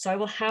 So I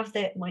will have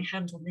my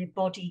hand on their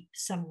body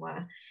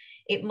somewhere.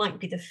 It might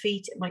be the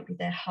feet, it might be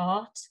their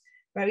heart.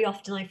 Very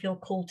often I feel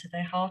called to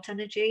their heart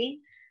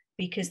energy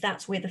because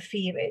that's where the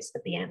fear is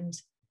at the end.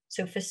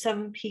 So for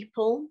some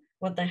people,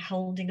 when they're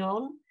holding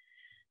on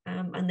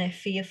and they're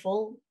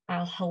fearful,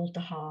 I'll hold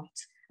the heart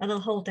and I'll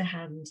hold their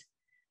hand.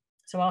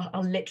 So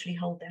I'll literally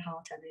hold their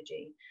heart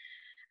energy.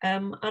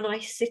 And I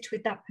sit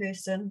with that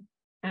person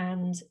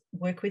and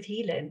work with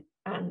healing.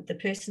 and the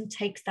person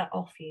takes that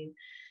off you.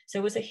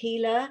 So as a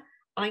healer,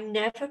 I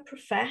never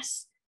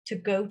profess to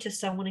go to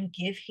someone and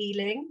give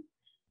healing.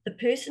 The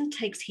person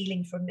takes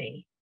healing from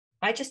me.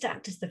 I just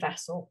act as the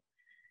vessel.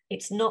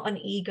 It's not an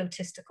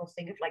egotistical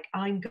thing of like,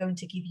 I'm going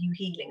to give you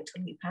healing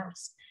until you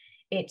pass.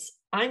 It's,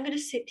 I'm going to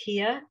sit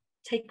here,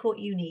 take what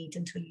you need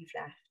until you've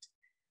left.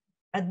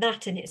 And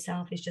that in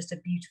itself is just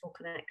a beautiful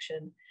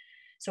connection.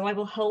 So I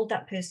will hold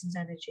that person's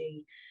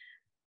energy.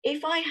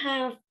 If I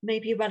have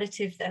maybe a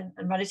relative, then,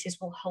 and relatives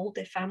will hold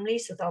their family,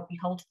 so they'll be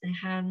holding their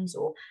hands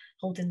or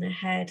holding their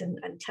head and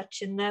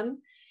touching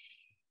them.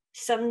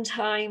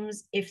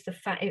 Sometimes if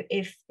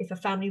a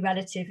family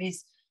relative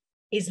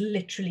is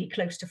literally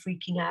close to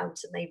freaking out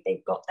and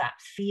they've got that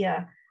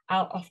fear,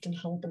 I'll often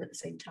hold them at the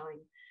same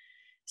time.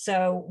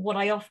 So what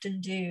I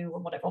often do,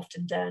 and what I've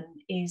often done,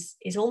 is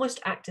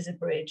almost act as a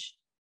bridge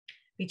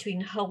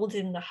between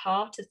holding the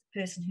heart of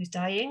the person who's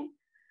dying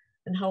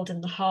and holding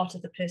the heart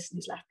of the person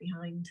who's left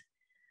behind.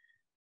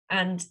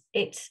 And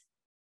it's,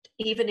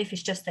 even if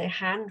it's just their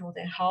hand or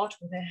their heart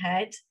or their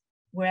head,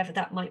 wherever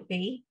that might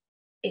be,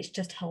 it's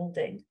just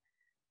holding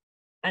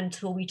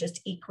until we just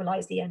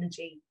equalize the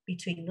energy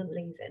between them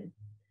leaving.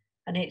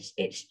 And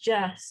it's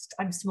just,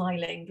 I'm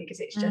smiling because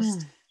it's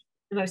just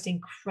the most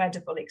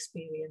incredible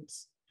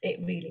experience. It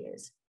really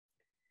is.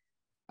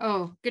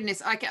 Oh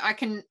goodness,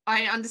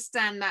 I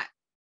understand that.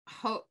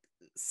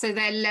 So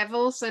they're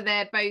level, so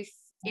they're both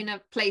in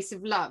a place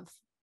of love.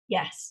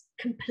 Yes,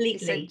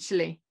 completely.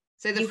 Essentially.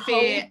 So the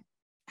fear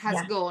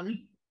has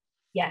gone.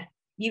 Yeah,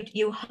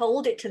 you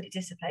hold it till it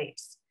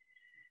dissipates,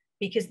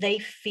 because they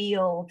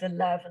feel the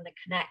love and the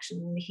connection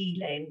and the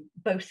healing.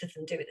 Both of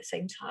them do at the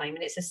same time,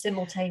 and it's a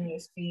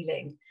simultaneous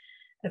feeling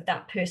of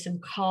that person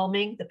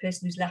calming. The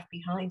person who's left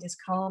behind is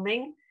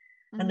calming,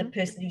 and the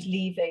person who's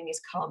leaving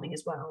is calming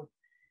as well.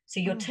 So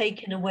you're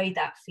taking away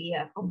that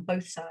fear on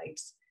both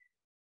sides.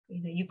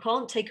 You know, you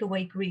can't take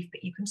away grief,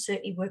 but you can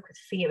certainly work with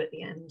fear at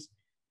the end.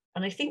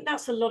 And I think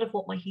that's a lot of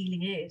what my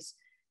healing is.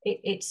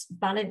 It's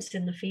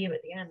balancing the fear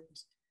at the end.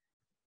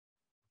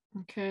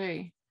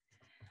 Okay.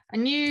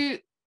 And you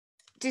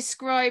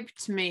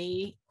described to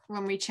me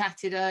when we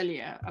chatted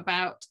earlier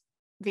about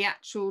the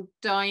actual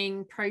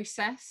dying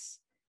process.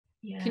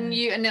 Yeah. Can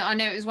you, and I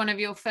know it was one of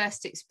your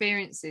first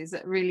experiences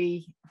that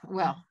really,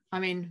 well, I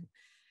mean,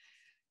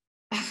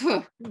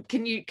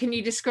 can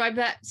you describe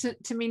that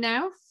to me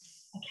now?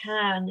 I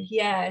can,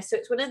 yeah. So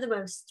it's one of the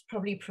most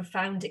probably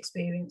profound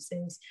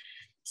experiences.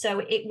 So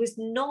it was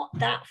not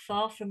that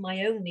far from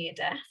my own near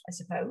death, I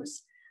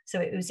suppose. So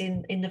it was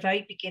in the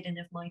very beginning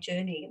of my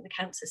journey in the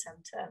cancer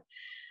centre.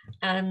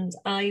 And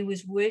I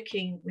was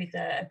working with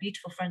a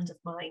beautiful friend of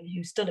mine,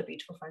 who's still a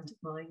beautiful friend of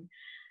mine.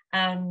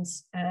 And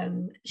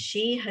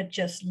she had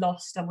just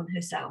lost someone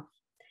herself,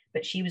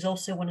 but she was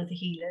also one of the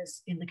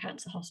healers in the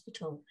cancer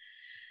hospital.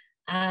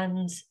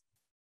 And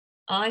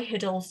I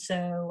had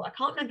also, I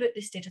can't remember at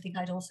this stage, I think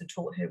I'd also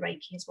taught her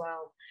Reiki as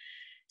well.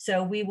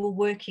 So we were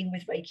working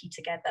with Reiki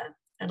together.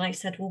 And I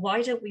said, well,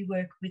 why don't we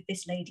work with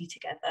this lady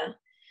together?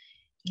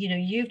 You know,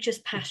 you've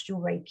just passed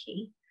your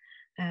Reiki.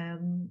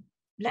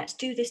 Let's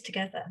do this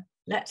together.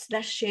 Let's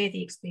share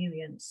the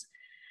experience.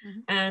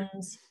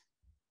 And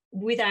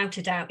without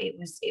a doubt, it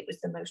was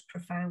the most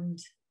profound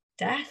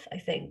death, I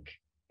think,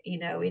 you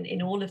know,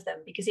 in all of them,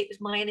 because it was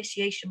my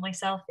initiation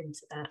myself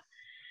into that.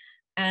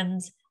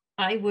 And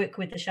I work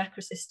with the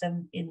chakra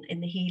system in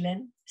the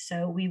healing.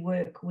 So we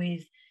work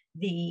with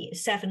the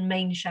 7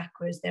 main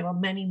chakras. There are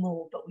many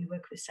more, but we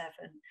work with 7.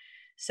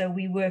 So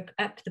we work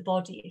up the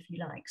body, if you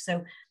like.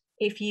 So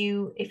if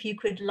you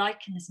could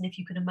liken this, and if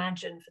you could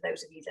imagine, for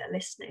those of you that are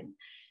listening,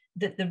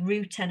 that the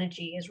root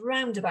energy is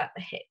round about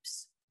the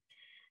hips.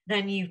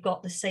 Then you've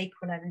got the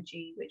sacral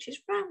energy, which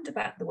is round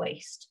about the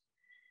waist.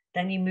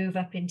 Then you move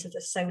up into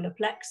the solar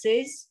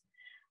plexus,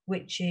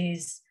 which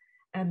is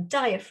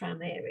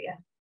diaphragm area.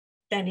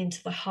 Then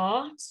into the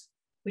heart,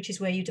 which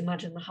is where you'd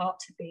imagine the heart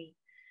to be.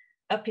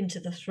 Up into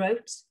the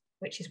throat,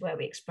 which is where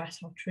we express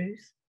our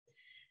truth.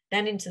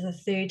 Then into the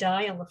third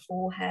eye on the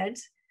forehead,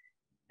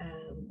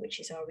 which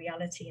is our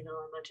reality and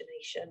our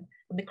imagination.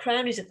 And the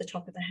crown is at the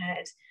top of the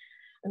head.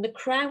 And the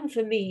crown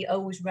for me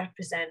always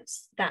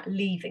represents that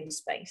leaving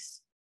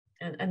space.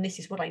 And this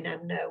is what I now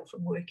know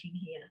from working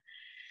here.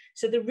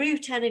 So the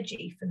root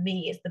energy for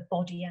me is the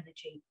body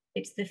energy.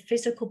 It's the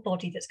physical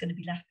body that's going to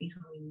be left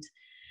behind.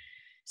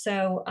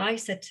 So I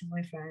said to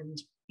my friend,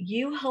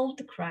 you hold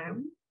the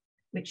crown,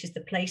 which is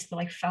the place that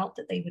I felt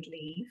that they would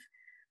leave,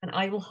 and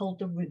I will hold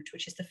the root,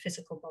 which is the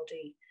physical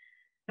body.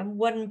 And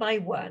one by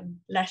one,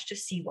 let's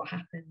just see what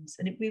happens.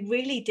 And we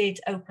really did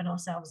open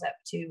ourselves up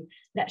to,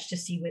 let's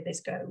just see where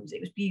this goes.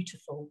 It was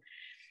beautiful.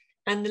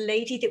 And the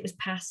lady that was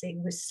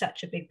passing was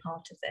such a big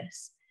part of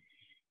this.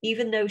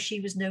 Even though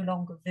she was no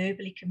longer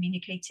verbally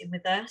communicating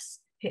with us,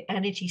 her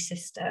energy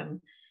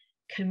system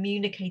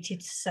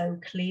communicated so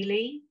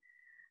clearly.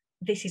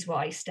 This is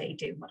why I stay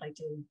doing what I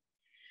do.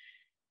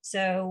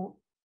 So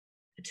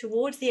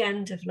towards the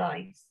end of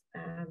life,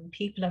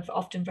 people are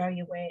often very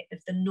aware of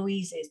the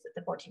noises that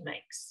the body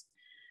makes.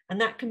 And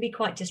that can be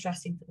quite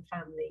distressing for the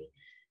family.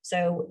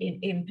 So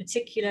in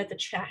particular, the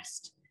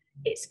chest,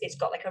 it's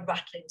got like a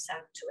rattling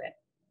sound to it.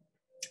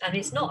 And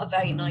it's not a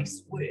very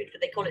nice word, but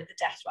they call it the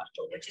death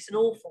rattle, which is an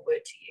awful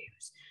word to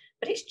use.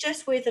 But it's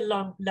just where the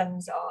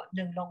lungs are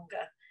no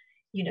longer,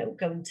 you know,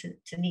 going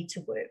to need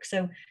to work.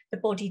 So the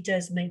body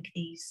does make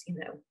these, you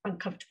know,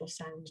 uncomfortable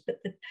sounds, but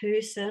the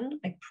person,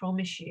 I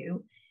promise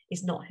you,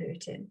 is not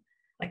hurting.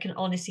 I can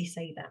honestly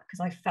say that because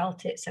I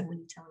felt it so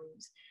many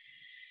times.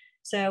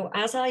 So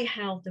as I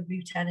held the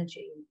root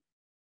energy,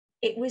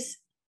 it was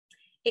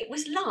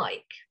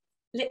like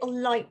little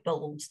light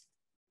bulbs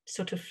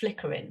sort of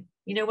flickering.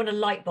 You know, when a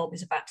light bulb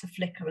is about to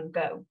flicker and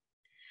go.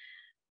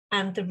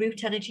 And the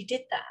root energy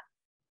did that.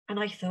 And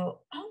I thought,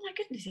 oh my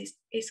goodness,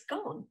 it's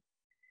gone.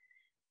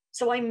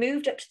 So I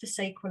moved up to the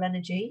sacral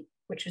energy,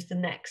 which was the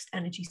next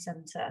energy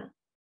center.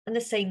 And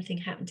the same thing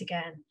happened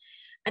again.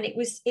 And it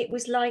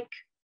was like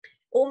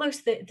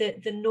almost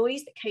the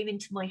noise that came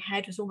into my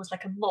head was almost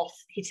like a moth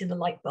hitting the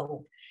light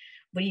bulb,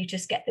 where you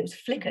just get those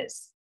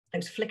flickers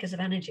of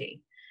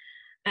energy.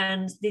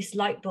 And this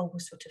light bulb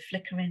was sort of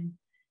flickering,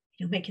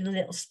 you know, making the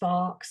little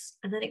sparks,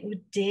 and then it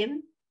would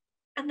dim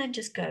and then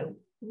just go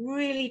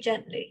really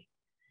gently.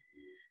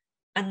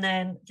 And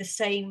then the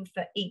same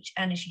for each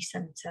energy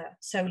center.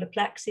 Solar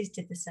plexus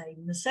did the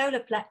same. The solar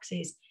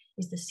plexus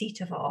is the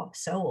seat of our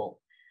soul.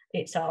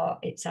 It's our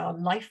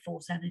life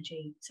force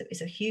energy. So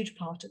it's a huge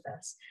part of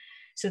us.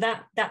 So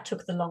that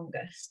took the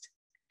longest,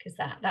 because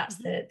that's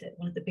the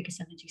one of the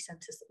biggest energy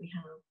centers that we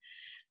have.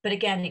 But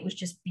again, it was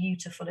just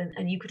beautiful,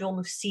 and you could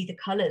almost see the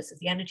colors of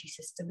the energy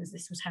system as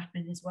this was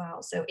happening as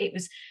well. So it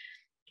was,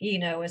 you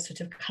know, a sort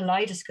of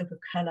kaleidoscope of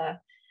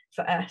color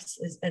for us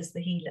as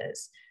the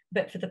healers.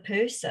 But for the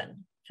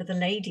person, for the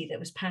lady that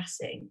was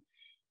passing,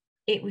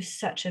 it was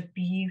such a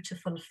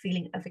beautiful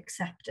feeling of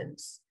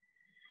acceptance.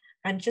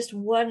 And just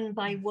one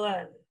by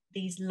one,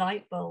 these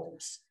light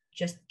bulbs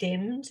just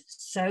dimmed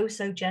so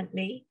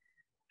gently,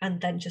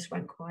 and then just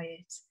went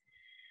quiet.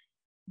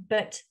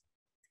 But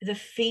the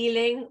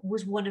feeling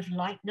was one of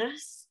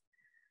lightness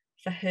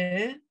for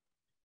her,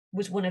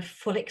 was one of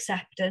full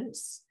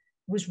acceptance,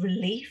 was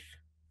relief.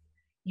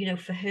 You know,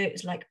 for her, it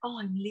was like, oh,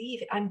 I'm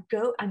leaving. I'm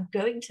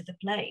going to the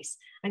place.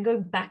 I'm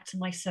going back to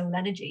my soul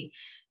energy.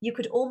 You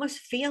could almost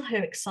feel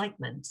her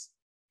excitement.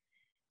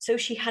 So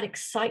she had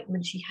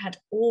excitement, she had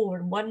awe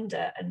and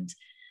wonder.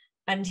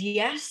 And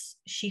yes,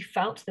 she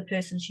felt the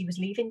person she was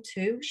leaving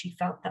too. She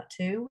felt that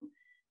too.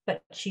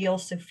 But she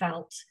also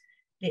felt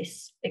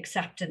this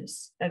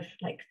acceptance of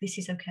like, this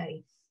is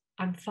okay,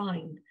 I'm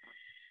fine.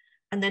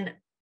 And then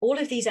all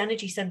of these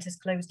energy centers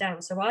closed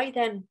down. So I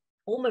then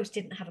almost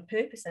didn't have a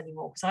purpose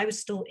anymore, because I was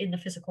still in the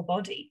physical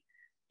body.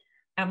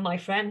 And my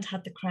friend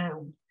had the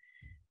crown,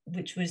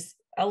 which is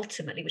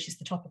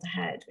the top of the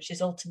head, which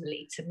is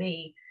ultimately, to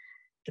me,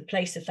 the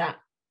place of that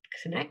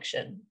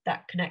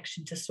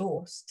connection to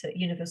source, to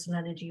universal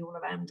energy all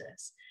around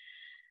us.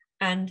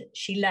 And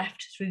she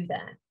left through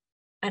there.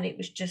 And it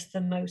was just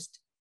the most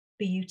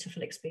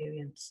beautiful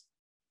experience.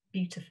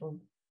 Beautiful.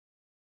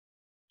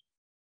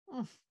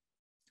 Oh,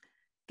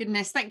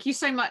 goodness, thank you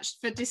so much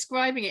for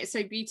describing it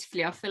so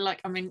beautifully. I feel like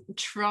I'm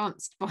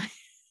entranced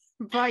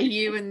by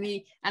you and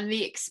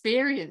the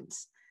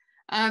experience.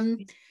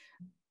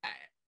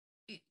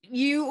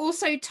 You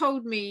also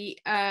told me,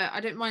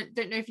 I don't know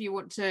if you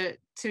want to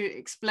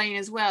explain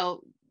as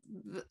well,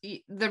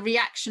 the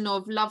reaction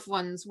of loved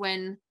ones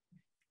when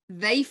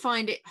they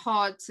find it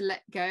hard to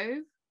let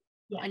go.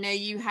 Yes. I know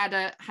you had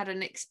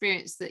an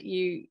experience that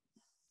you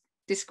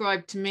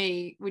described to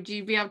me. Would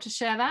you be able to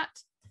share that?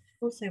 Of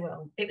course I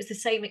will. It was the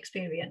same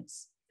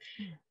experience.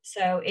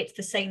 So it's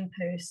the same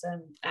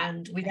person,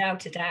 and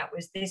without a doubt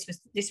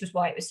this was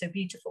why it was so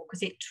beautiful,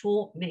 because it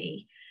taught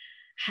me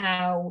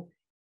how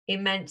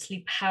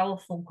immensely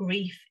powerful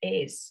grief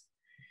is.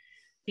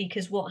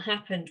 Because what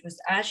happened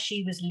was, as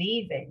she was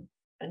leaving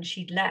and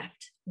she'd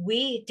left,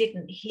 we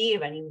didn't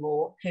hear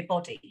anymore her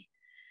body.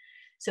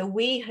 So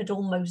we had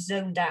almost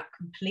zoned out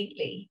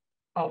completely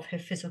of her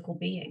physical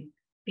being,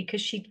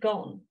 because she'd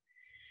gone.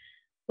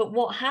 But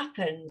what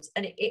happened,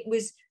 and it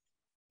was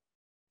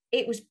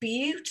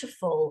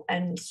beautiful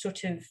and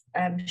sort of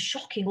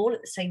shocking all at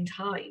the same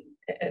time,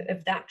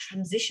 of that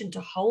transition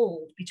to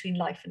hold between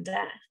life and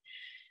death.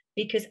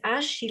 Because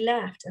as she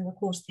left, and of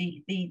course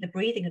the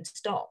breathing had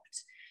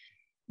stopped,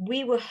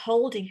 we were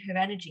holding her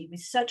energy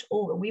with such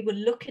awe, and we were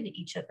looking at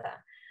each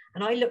other.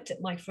 And I looked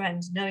at my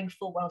friend, knowing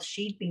full well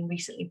she'd been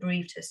recently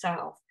bereaved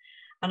herself.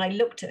 And I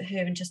looked at her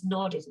and just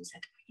nodded and said,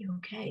 "Are you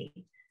okay?"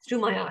 Through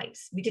my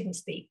eyes. We didn't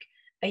speak.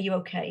 "Are you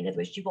okay?" In other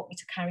words, do you want me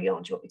to carry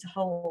on? Do you want me to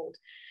hold?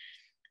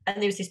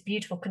 And there was this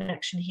beautiful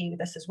connection here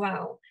with us as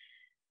well.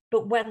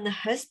 But when the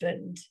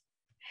husband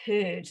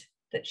heard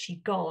that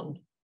she'd gone,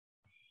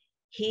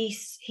 he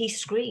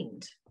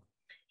screamed.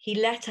 He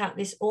let out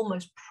this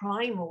almost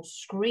primal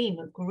scream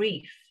of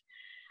grief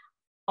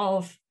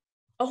of,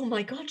 oh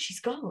my God,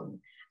 she's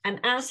gone. And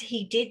as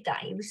he did that,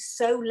 he was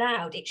so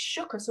loud, it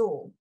shook us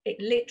all. It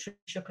literally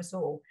shook us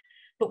all.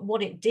 But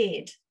what it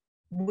did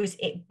was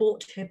it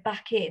brought her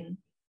back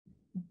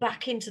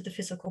into the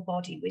physical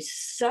body with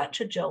such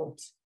a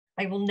jolt.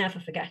 I will never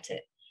forget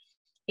it.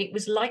 it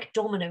was like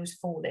dominoes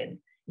falling.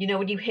 You know,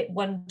 when you hit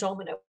one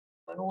domino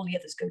and all the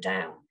others go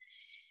down,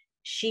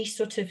 she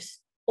sort of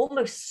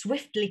almost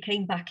swiftly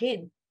came back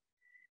in,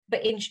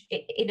 but in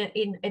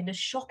a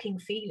shocking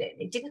feeling.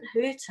 It didn't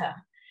hurt her,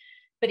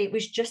 but it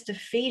was just a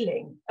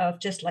feeling of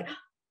just like,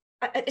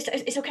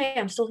 it's okay,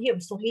 I'm still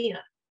here.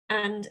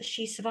 And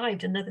she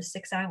survived another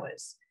 6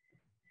 hours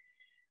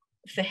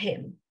for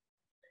him.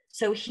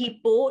 So he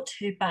brought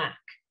her back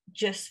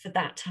just for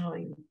that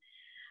time.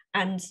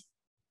 And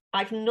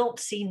I've not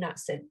seen that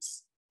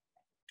since.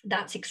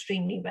 That's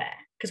extremely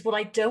rare, because what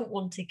I don't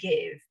want to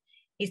give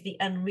is the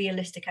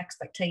unrealistic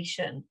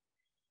expectation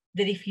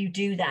that if you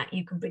do that,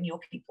 you can bring your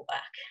people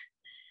back.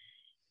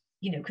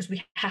 You know, because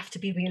we have to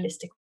be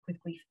realistic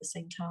with grief at the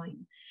same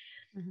time.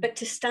 Mm-hmm. But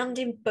to stand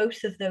in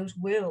both of those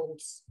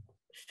worlds,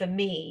 for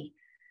me,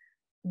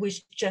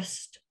 was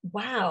just,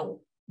 wow,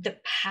 the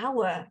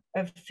power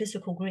of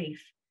physical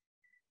grief.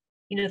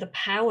 You know, the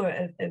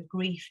power of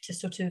grief to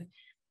sort of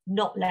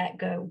not let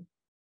go.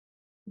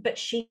 But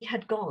she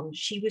had gone.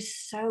 She was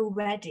so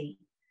ready.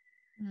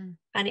 Mm.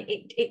 And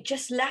it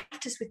just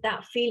left us with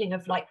that feeling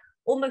of like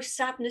almost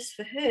sadness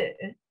for her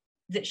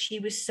that she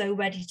was so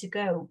ready to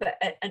go, but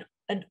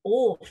an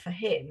awe for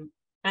him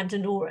and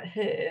an awe at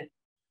her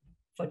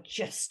for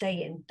just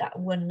staying that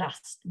one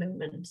last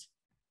moment.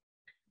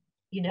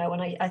 You know,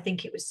 and I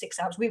think it was 6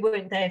 hours. We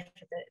weren't there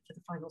for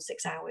the final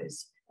 6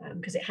 hours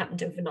because it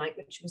happened overnight,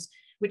 which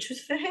was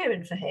for her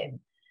and for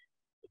him.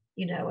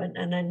 You know,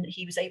 and then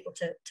he was able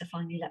to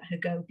finally let her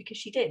go, because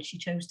she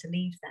chose to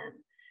leave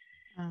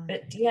then.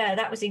 But yeah,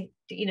 that was,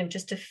 you know,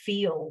 just to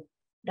feel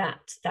that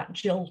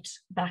jolt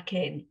back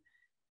in.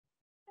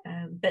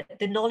 But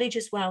the knowledge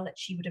as well that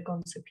she would have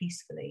gone so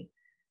peacefully.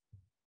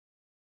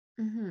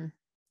 Mm-hmm.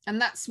 And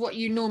that's what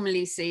you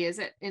normally see, is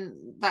it?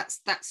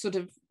 That's sort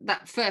of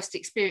that first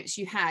experience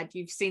you had,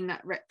 you've seen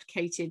that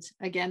replicated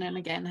again and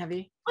again, have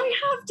you? I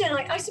have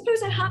done. I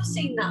suppose I have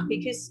seen that,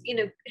 because, you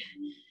know,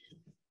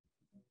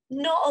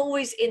 not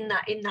always in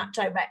that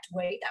direct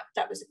way.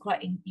 That was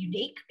quite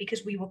unique,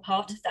 because we were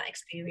part of that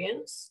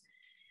experience.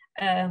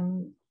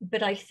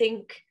 But I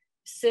think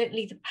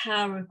certainly the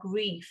power of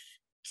grief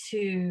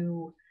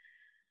to,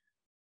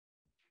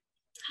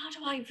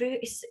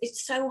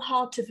 it's so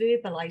hard to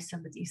verbalize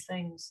some of these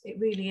things. It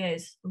really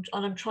is.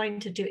 And I'm trying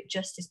to do it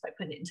justice by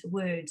putting it into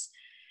words.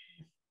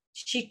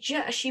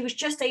 She was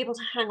just able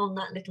to hang on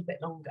that little bit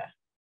longer.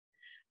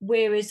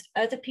 Whereas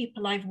other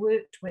people I've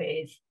worked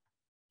with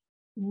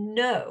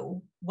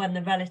know when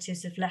the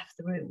relatives have left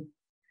the room.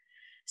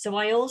 So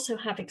I also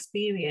have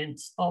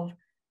experience of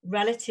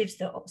relatives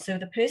so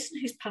the person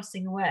who's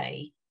passing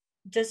away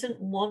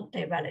doesn't want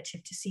their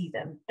relative to see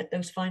them at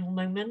those final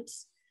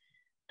moments.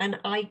 And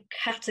I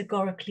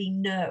categorically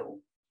know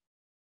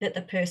that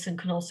the person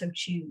can also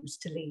choose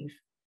to leave.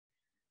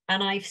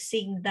 And I've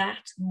seen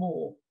that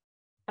more.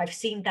 I've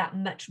seen that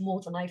much more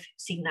than I've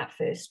seen that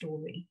first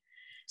story.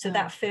 So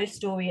that first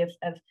story of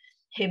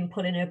him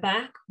pulling her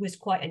back was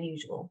quite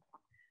unusual,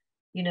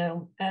 you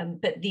know,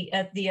 but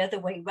the other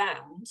way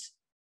round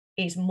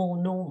is more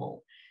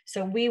normal.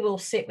 So we will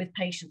sit with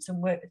patients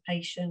and work with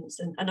patients,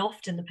 and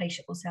often the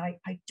patient will say,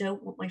 I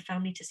don't want my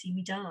family to see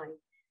me die.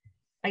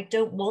 I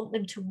don't want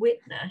them to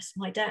witness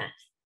my death.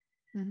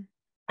 Mm-hmm.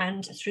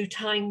 And through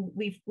time,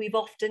 we've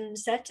often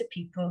said to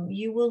people,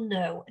 you will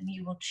know and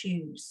you will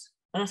choose.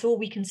 And that's all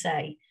we can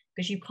say,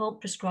 because you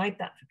can't prescribe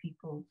that for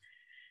people.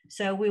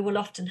 So we will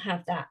often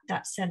have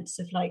that sense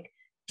of like,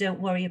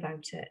 don't worry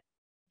about it.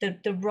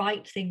 The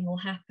right thing will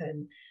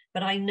happen.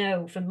 But I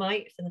know from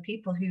the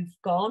people who've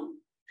gone,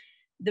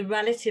 the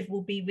relative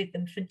will be with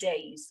them for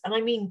days. And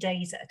I mean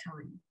days at a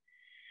time.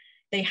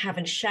 They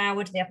haven't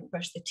showered, they haven't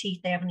brushed their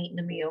teeth, they haven't eaten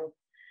a meal.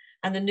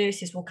 And the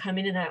nurses will come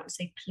in and out and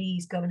say,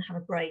 please go and have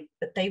a break.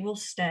 But they will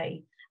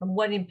stay. And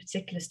one in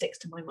particular sticks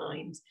to my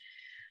mind.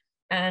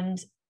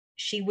 And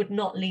she would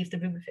not leave the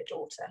room with her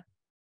daughter.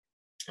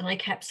 And I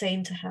kept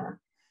saying to her,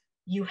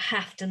 you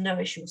have to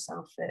nourish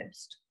yourself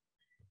first.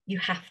 You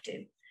have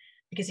to.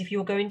 Because if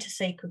you're going to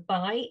say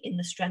goodbye in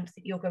the strength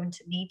that you're going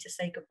to need to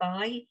say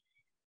goodbye,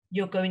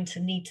 you're going to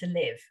need to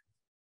live.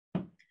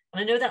 And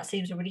I know that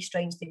seems a really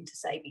strange thing to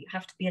say, but you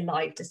have to be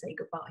alive to say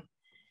goodbye.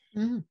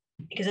 Mm.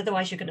 Because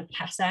otherwise you're going to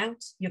pass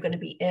out, you're going to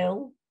be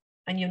ill,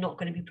 and you're not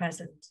going to be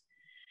present.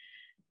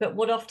 But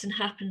what often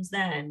happens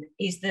then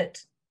is that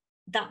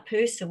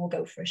person will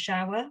go for a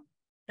shower,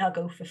 they'll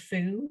go for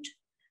food,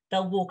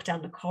 they'll walk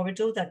down the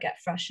corridor, they'll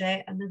get fresh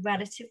air, and the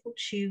relative will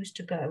choose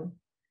to go.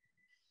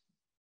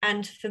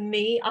 And for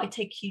me, I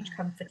take huge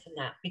comfort in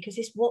that, because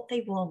it's what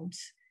they want.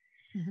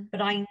 Mm-hmm.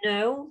 But I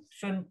know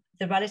from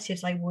the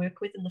relatives I work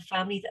with and the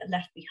family that are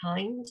left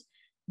behind,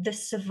 the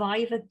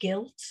survivor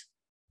guilt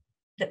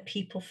that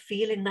people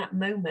feel in that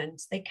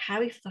moment, they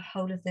carry for the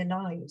whole of their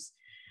lives.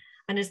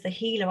 And as the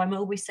healer, I'm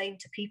always saying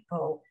to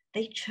people,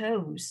 they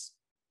chose.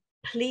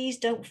 Please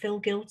don't feel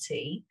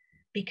guilty,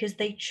 because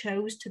they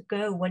chose to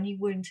go when you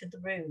weren't in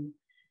the room.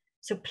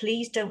 So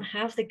please don't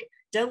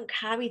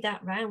carry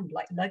that around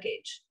like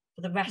luggage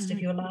for the rest of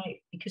your life,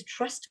 because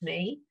trust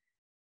me,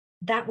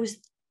 that was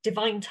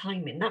divine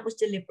timing. That was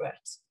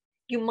deliberate.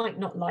 you might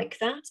not like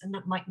that, and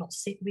that might not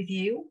sit with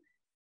you.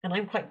 And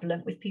I'm quite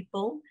blunt with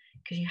people,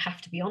 because you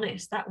have to be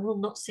honest, that will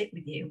not sit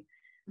with you.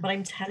 But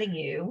I'm telling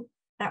you,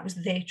 that was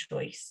their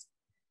choice.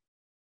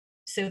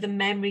 So the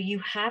memory you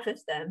have of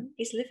them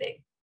is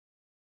living.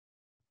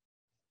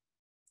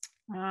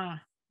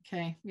 Ah,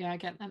 okay. Yeah, I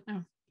get that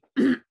now.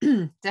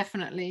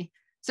 Definitely.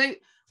 So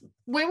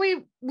when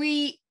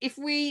we if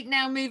we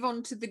now move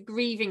on to the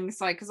grieving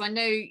side, because I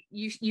know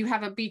you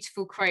have a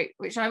beautiful quote,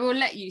 which I will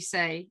let you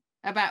say,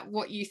 about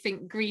what you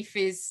think grief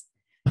is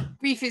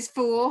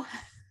for.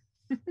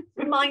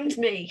 Remind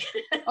me.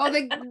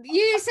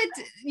 You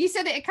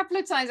said it a couple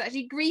of times,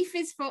 actually. Grief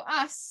is for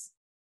us,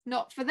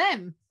 not for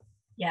them.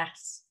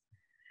 Yes,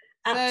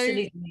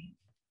 absolutely. So,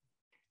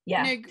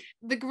 yeah, you know,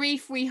 the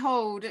grief we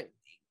hold,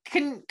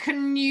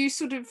 can you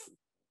sort of,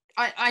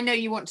 I know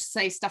you want to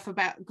say stuff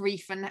about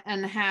grief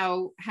and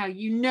how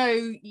you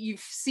know you've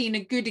seen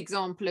a good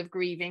example of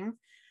grieving,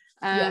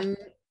 and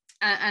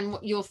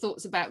what your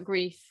thoughts about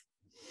grief.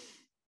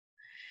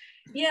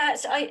 Yeah,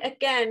 so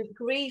again,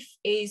 grief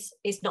is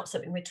not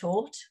something we're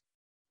taught,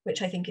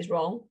 which I think is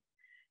wrong.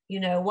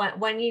 You know,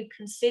 when you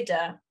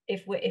consider,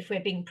 if we're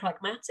being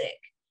pragmatic,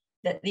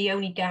 that the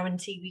only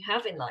guarantee we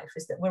have in life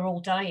is that we're all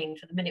dying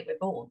for the minute we're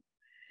born.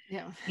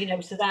 Yeah. You know,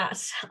 so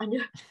that's, I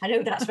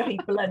know that's very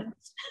blunt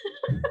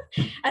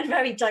and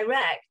very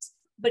direct,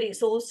 but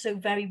it's also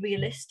very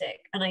realistic.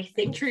 And I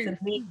think for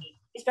me,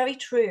 it's very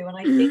true. And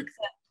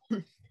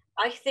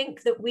I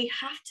think that we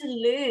have to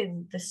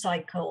learn the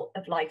cycle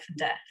of life and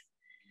death.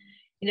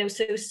 You know,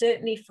 so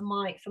certainly for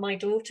my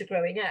daughter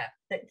growing up,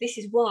 that this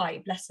is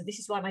why, bless her, this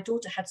is why my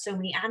daughter had so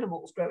many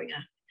animals growing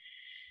up.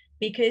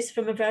 Because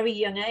from a very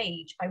young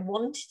age, I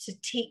wanted to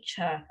teach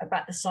her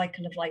about the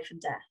cycle of life and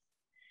death.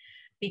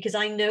 Because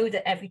I know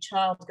that every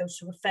child goes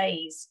through a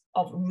phase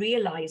of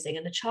realizing,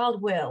 and the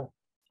child will,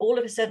 all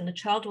of a sudden, the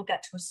child will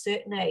get to a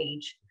certain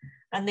age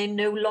and they're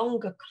no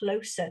longer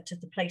closer to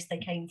the place they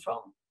came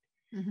from.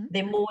 Mm-hmm.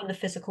 They're more in the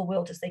physical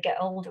world as they get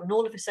older. And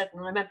all of a sudden,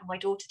 I remember my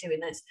daughter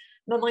doing this,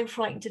 Mum, I'm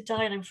frightened to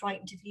die and I'm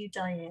frightened of you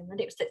dying. And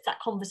it's that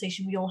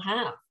conversation we all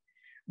have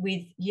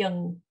with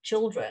young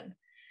children.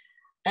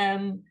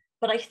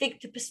 But I think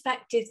the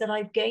perspective that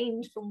I've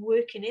gained from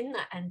working in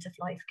that end of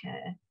life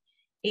care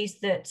is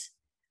that,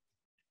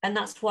 and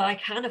that's why I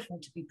can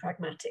afford to be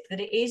pragmatic, that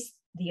it is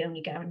the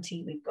only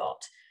guarantee we've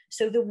got.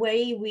 So the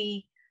way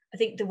we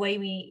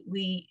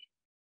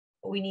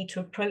need to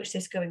approach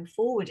this going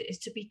forward is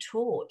to be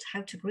taught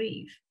how to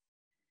grieve.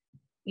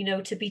 You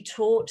know, to be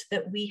taught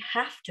that we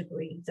have to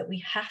grieve, that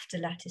we have to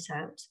let it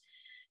out,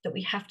 that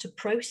we have to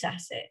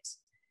process it.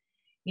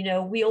 You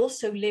know, we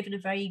also live in a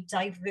very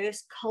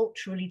diverse,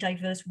 culturally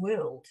diverse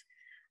world,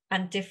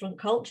 and different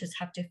cultures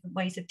have different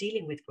ways of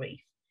dealing with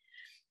grief.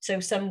 So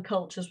some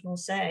cultures will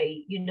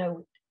say, you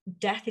know,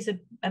 death is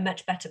a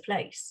much better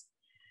place.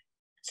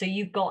 So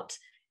you've got,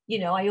 you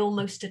know, I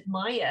almost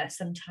admire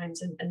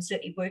sometimes, and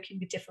certainly working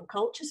with different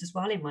cultures as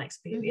well in my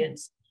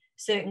experience,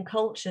 certain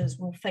cultures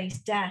will face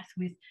death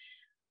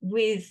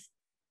with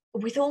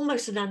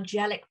almost an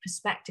angelic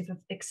perspective of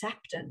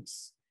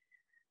acceptance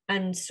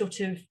and sort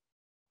of,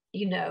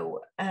 you know,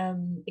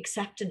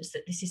 acceptance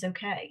that this is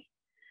okay.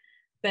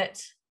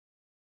 But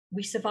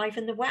we survive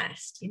in the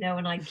West, you know,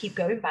 and I keep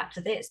going back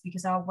to this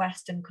because our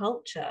Western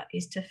culture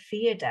is to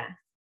fear death,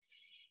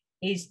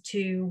 is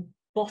to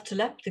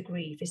bottle up the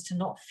grief, is to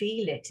not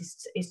feel it,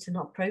 is to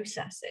not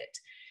process it.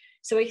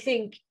 So I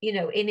think, you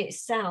know, in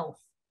itself,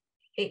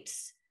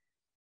 it's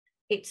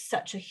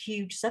such a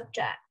huge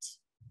subject,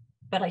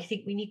 but I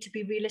think we need to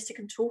be realistic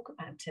and talk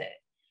about it.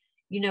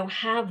 You know,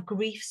 have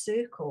grief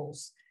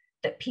circles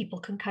that people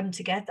can come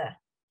together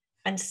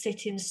and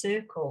sit in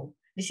circle.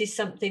 This is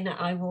something that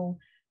I will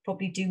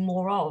probably do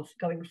more of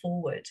going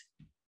forward,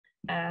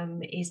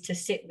 is to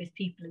sit with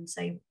people and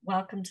say,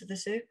 welcome to the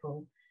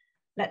circle.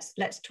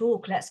 Let's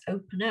talk, let's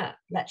open up,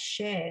 let's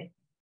share,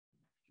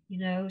 you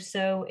know.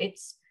 So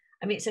it's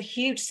a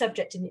huge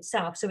subject in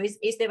itself. So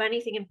is there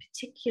anything in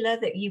particular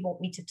that you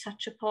want me to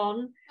touch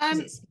upon? Because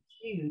it's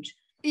huge.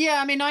 Yeah,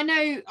 I mean, I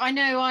know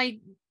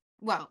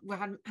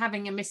we're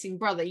having a missing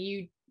brother,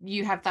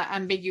 you have that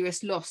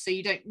ambiguous loss, so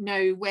you don't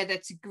know whether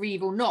to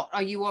grieve or not.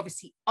 You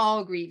obviously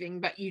are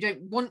grieving, but you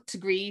don't want to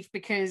grieve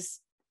because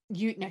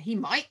you know he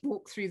might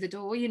walk through the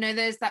door, you know.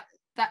 There's that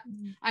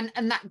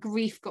and that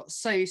grief got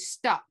so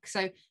stuck.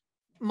 So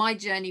my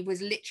journey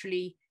was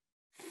literally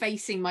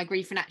facing my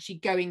grief and actually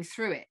going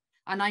through it,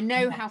 and I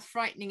know how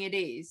frightening it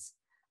is.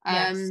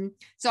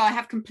 So I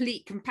have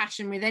complete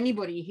compassion with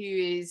anybody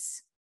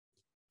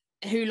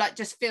who like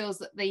just feels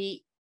that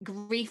the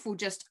grief will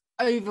just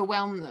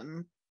overwhelm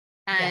them.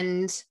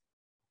 And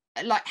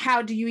like,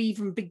 how do you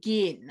even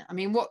begin? I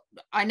mean,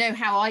 I know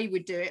how I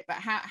would do it, but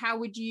how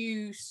would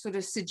you sort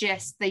of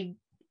suggest a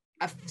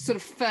sort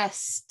of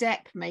first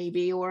step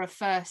maybe, or a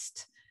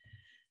first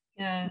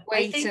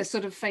way to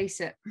sort of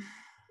face it?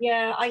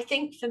 Yeah, I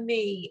think for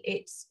me,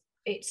 it's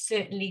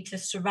certainly to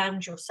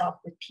surround yourself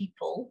with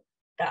people.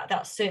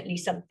 That's certainly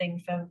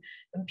something from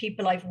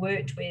people I've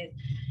worked with.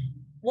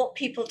 What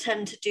people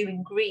tend to do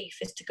in grief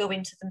is to go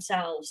into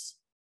themselves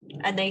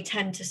and they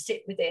tend to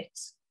sit with it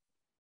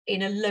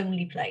in a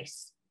lonely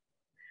place.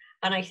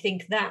 And I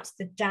think that's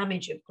the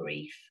damage of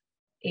grief,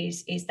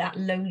 is that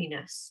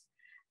loneliness,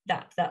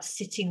 that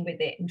sitting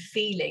with it and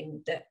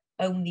feeling that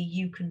only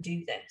you can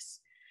do this.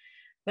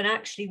 But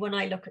actually, when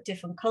I look at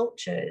different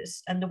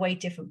cultures and the way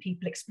different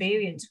people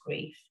experience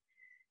grief,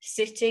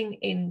 sitting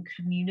in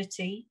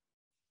community,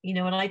 you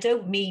know, and I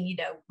don't mean, you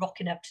know,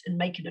 rocking up and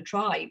making a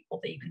tribe,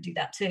 although you can do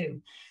that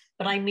too,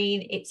 but I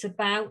mean, it's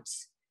about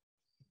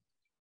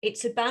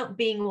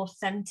being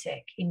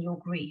authentic in your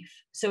grief.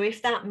 So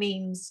if that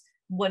means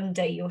one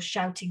day you're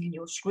shouting and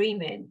you're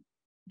screaming,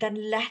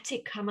 then let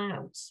it come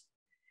out.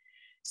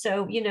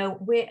 So, you know,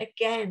 we're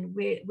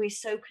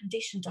so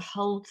conditioned to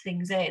hold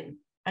things in.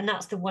 And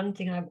that's the one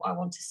thing I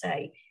want to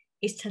say,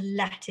 is to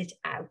let it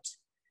out.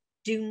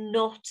 Do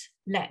not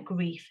let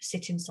grief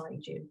sit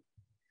inside you,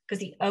 because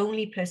the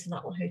only person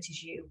that will hurt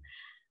is you.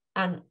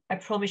 And I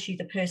promise you,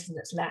 the person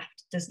that's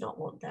left does not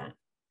want that.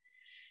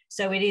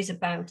 So it is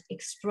about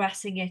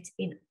expressing it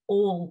in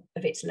all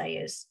of its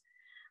layers.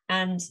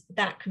 And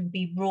that can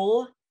be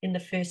raw in the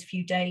first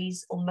few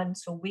days or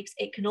months or weeks.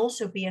 It can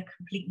also be a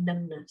complete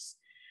numbness.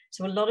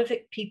 So a lot of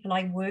people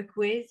I work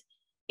with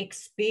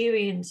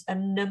experience a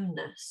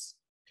numbness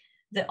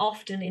that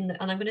often and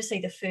I'm going to say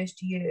the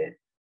first year,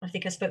 I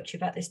think I spoke to you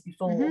about this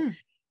before,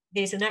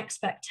 there's an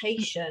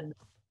expectation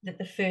that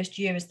the first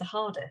year is the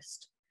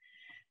hardest,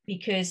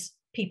 because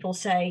people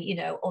say, you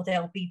know, or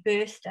there'll be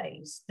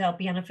birthdays, there'll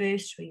be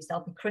anniversaries,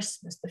 there'll be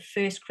Christmas, the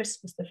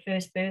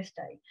first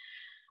birthday.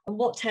 And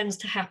what tends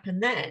to happen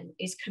then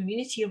is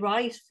community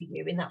arrives for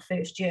you in that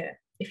first year,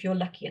 if you're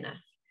lucky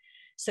enough.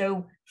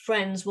 So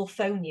friends will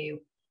phone you.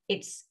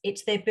 It's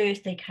their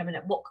birthday coming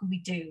up. What can we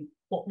do?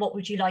 What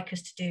would you like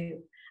us to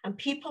do? And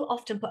people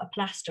often put a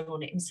plaster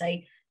on it and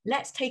say,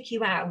 let's take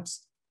you out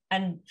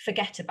and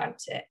forget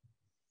about it.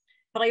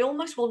 But I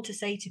almost want to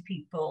say to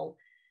people,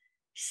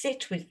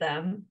 sit with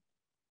them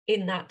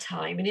in that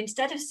time. And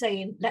instead of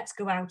saying, let's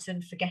go out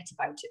and forget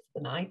about it for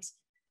the night,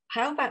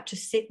 how about to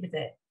sit with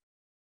it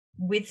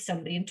with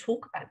somebody and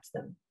talk about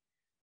them?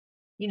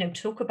 You know,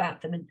 talk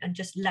about them and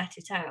just let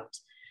it out.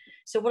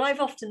 So what I've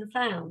often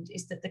found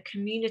is that the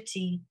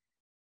community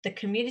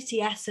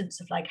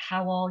essence of like,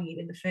 how are you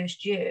in the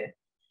first year,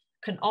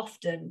 can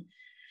often,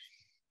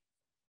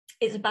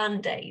 it's a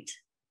band-aid.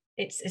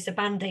 It's a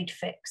band-aid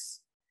fix.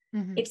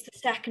 Mm-hmm. It's the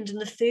second and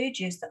the third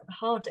years that are the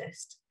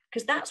hardest,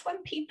 because that's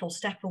when people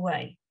step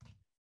away.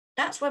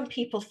 That's when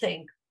people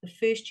think the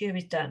first year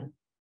is done.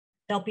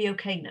 They'll be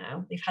okay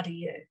now. They've had a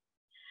year.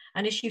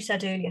 And as you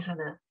said earlier,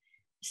 Hannah,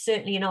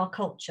 certainly in our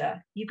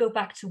culture, you go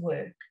back to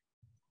work.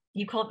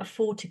 You can't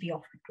afford to be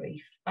off with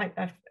grief.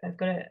 I've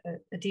got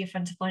a dear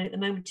friend of mine at the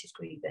moment who's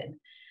grieving,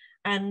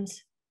 and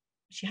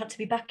she had to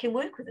be back in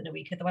work within a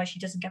week, otherwise she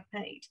doesn't get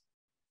paid.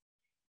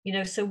 You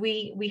know, so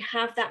we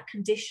have that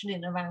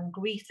conditioning around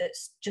grief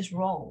that's just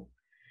wrong.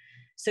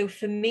 So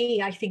for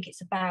me, I think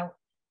it's about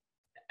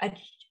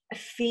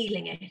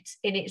feeling it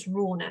in its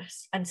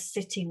rawness and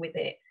sitting with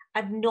it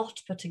and not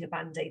putting a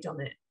band-aid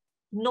on it,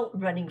 not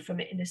running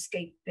from it and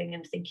escaping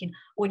and thinking,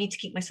 oh, I need to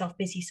keep myself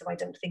busy so I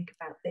don't think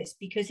about this,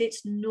 because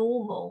it's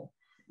normal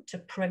to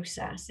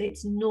process.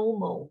 It's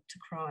normal to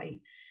cry.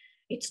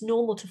 It's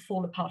normal to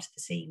fall apart at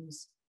the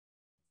seams.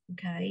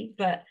 Okay,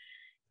 but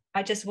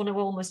I just want to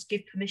almost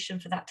give permission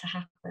for that to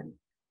happen.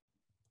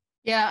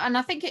 Yeah, and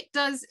I think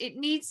it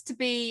needs to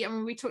be, I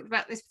mean, we talked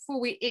about this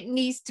before, it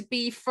needs to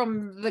be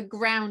from the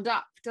ground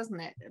up, doesn't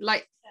it?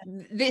 Like,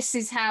 this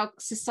is how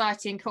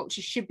society and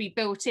culture should be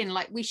built in.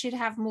 Like, we should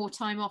have more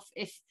time off.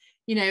 If,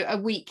 you know, a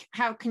week,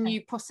 how can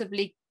you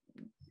possibly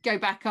go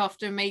back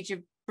after a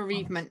major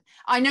bereavement?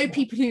 I know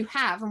people who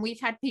have, and we've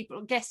had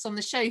guests on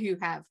the show who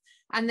have,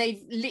 and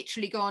they've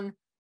literally gone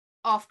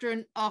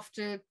after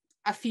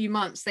a few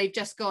months, they've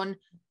just gone,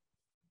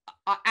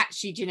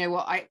 actually, do you know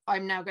what,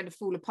 I'm now going to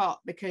fall apart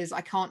because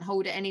I can't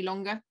hold it any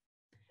longer.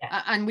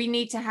 And we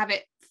need to have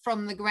it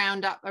from the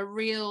ground up, a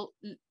real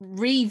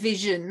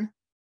revision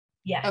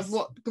of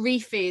what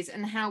grief is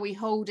and how we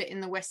hold it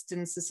in the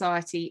Western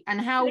society, and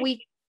how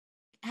we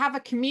have a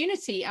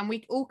community and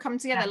we all come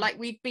together, like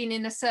we've been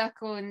in a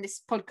circle in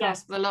this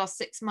podcast for the last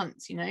 6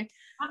 months, you know.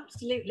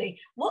 Absolutely.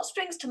 What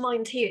springs to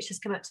mind here, it's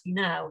just come out to me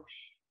now,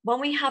 when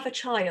we have a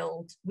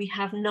child, we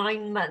have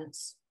 9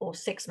 months or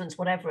 6 months,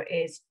 whatever it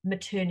is,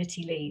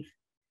 maternity leave.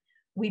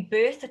 We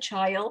birth a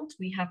child,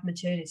 we have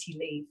maternity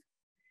leave.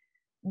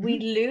 We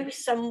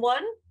lose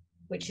someone,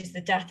 which is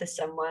the death of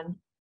someone,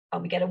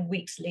 and we get a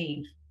week's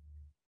leave.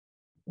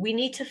 We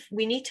need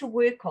to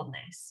work on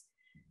this,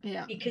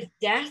 because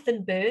death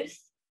and birth,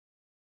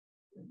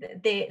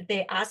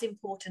 they're as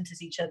important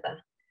as each other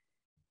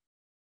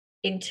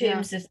in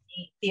terms of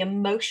the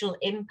emotional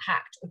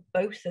impact of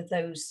both of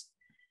those.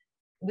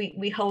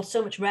 We hold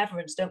so much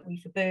reverence, don't we,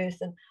 for birth,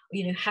 and,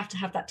 you know, have to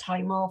have that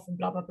time off and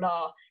blah, blah,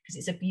 blah, because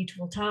it's a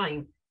beautiful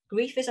time.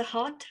 Grief is a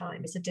hard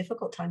time. It's a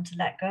difficult time to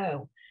let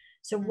go.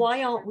 So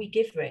why aren't we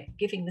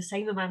giving the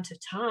same amount of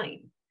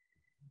time?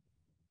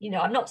 You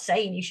know, I'm not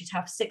saying you should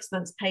have 6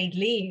 months paid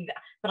leave,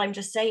 but I'm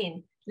just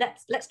saying,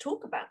 let's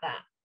talk about that.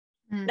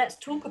 Let's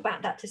talk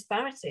about that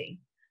disparity.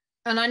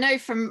 And I know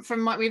from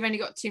my, we've only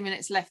got 2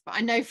 minutes left, but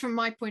I know from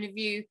my point of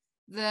view,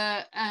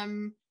 the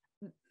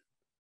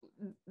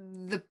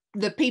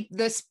people,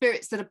 the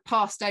spirits that have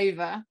passed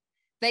over,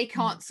 they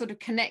can't sort of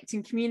connect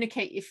and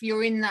communicate if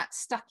you're in that,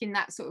 stuck in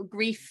that sort of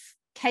grief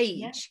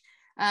cage.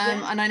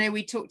 And I know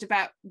we talked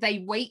about they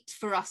wait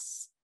for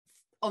us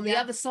on the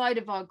other side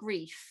of our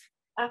grief.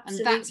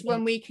 Absolutely. And that's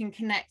when we can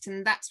connect,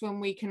 and that's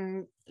when we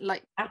can,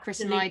 like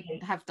Chris and I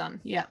have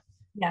done. Yeah,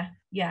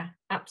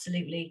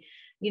 absolutely.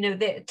 You know,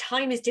 the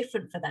time is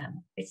different for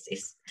them.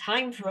 It's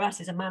time for us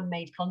is a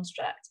man-made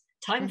construct.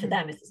 Time for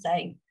them is the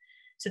same.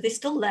 So they're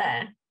still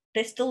there.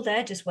 They're still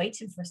there, just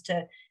waiting for us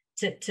to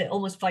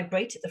almost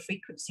vibrate at the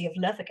frequency of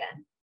love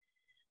again.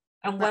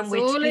 And when that's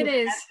all it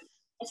is.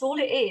 That's all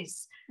it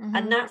is.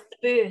 And that's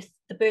the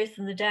birth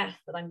and the death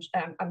that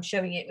I'm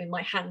showing it with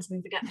my hands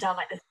moving up and down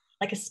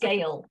like a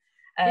scale.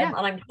 And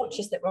I'm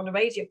conscious that we're on a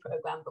radio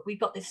program, but we've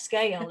got this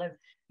scale of,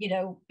 you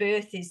know,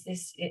 birth is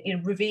this, you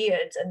know,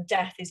 revered, and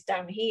death is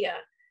down here.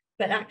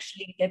 But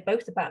actually, they're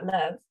both about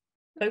love.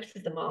 Both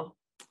of them are.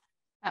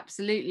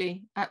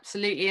 Absolutely.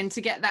 And to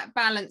get that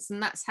balance,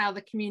 and that's how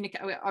the communicate.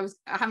 I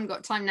haven't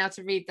got time now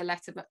to read the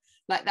letter, but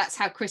like that's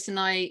how Chris and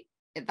I.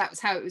 That's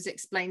how it was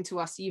explained to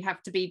us. You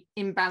have to be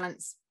in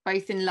balance,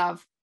 both in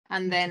love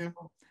and then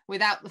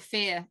without the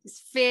fear.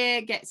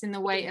 Fear gets in the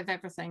way of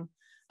everything.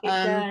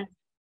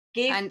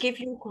 Give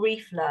your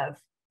grief love.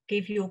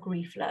 Give your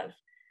grief love.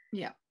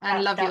 Yeah,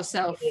 and love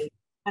yourself.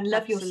 And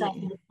love yourself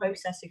in the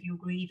process of your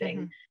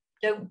grieving.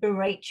 Don't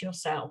berate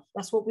yourself.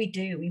 That's what we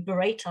do. We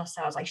berate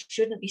ourselves. I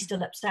shouldn't be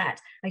still upset.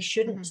 I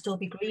shouldn't still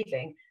be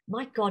grieving.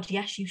 My God,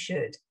 yes, you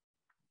should.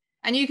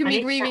 And you can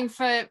be grieving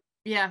for, and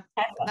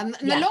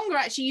the longer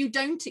actually you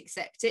don't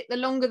accept it, the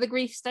longer the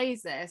grief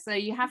stays there. So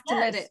you have to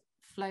let it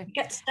flow.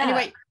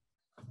 Anyway,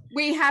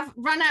 we have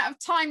run out of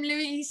time,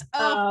 Louise.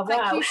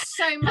 Thank you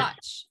so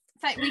much.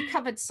 We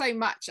covered so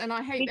much, and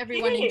I hope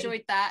everyone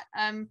enjoyed that.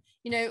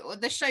 You know,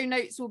 the show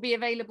notes will be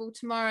available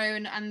tomorrow,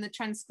 and the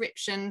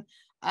transcription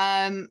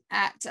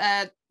at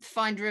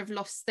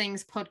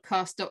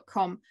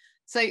finderoflostthingspodcast.com.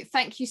 So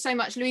thank you so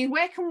much, Louise.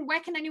 Where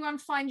can anyone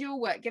find your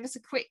work? Give us a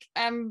quick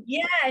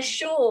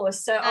sure.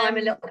 So I'm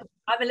a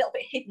little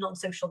bit hidden on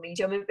social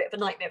media. I'm a bit of a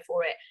nightmare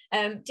for it,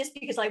 just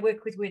because I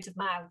work with word of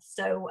mouth.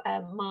 So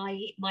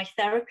my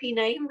therapy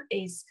name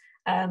is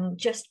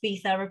Just Be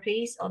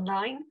Therapies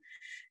online,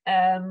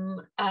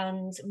 and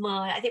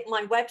I think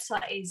my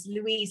website is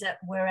Louise at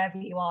Wherever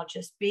You Are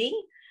Just Be,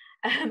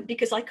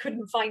 because I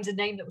couldn't find a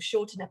name that was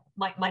short enough.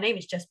 My name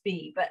is Just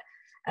Be, but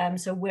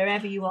so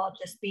wherever you are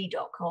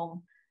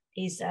justbe.com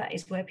is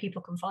where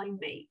people can find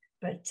me.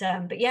 But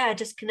yeah,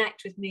 just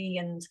connect with me,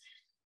 and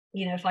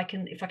you know, if I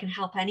can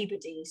help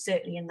anybody,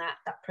 certainly in that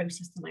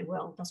process, then I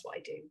will. That's what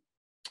I do.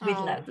 With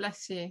love.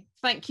 Bless you.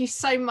 Thank you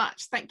so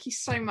much,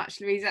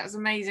 Louise. That was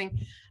amazing.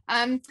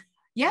 So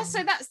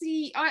that's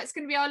it's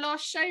going to be our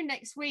last show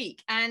next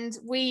week, and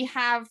we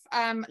have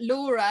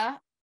Laura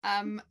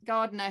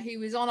Gardner, who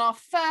was on our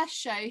first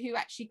show, who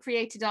actually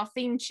created our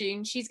theme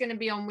tune. She's going to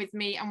be on with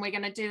me, and we're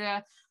going to do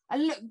a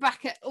look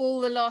back at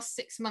all the last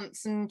 6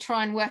 months and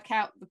try and work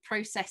out the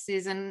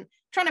processes and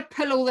trying to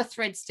pull all the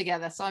threads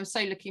together. So I'm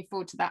so looking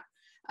forward to that.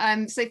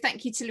 So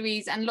thank you to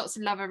Louise, and lots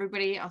of love,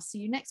 everybody. I'll see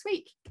you next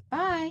week.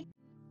 Bye.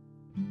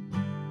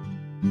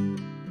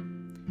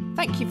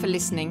 Thank you for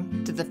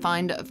listening to The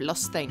Finder of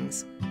Lost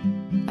Things.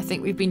 I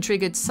think we've been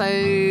triggered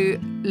so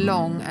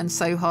long and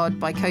so hard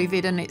by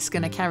COVID, and it's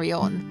going to carry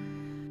on.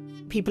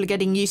 People are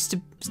getting used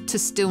to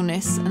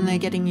stillness, and they're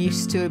getting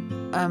used to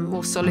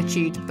more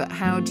solitude, but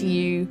how do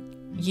you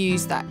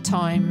use that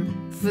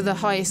time for the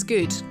highest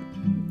good?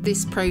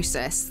 This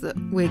process that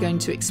we're going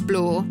to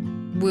explore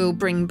will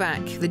bring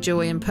back the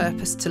joy and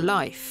purpose to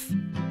life.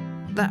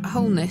 That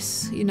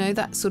wholeness, you know,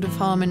 that sort of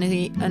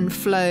harmony and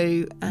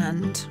flow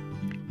and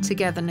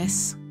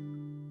togetherness.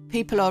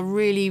 People are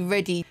really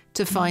ready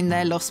to find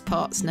their lost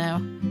parts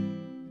now.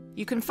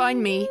 You can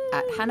find me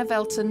at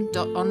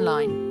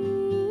hannahvelton.online.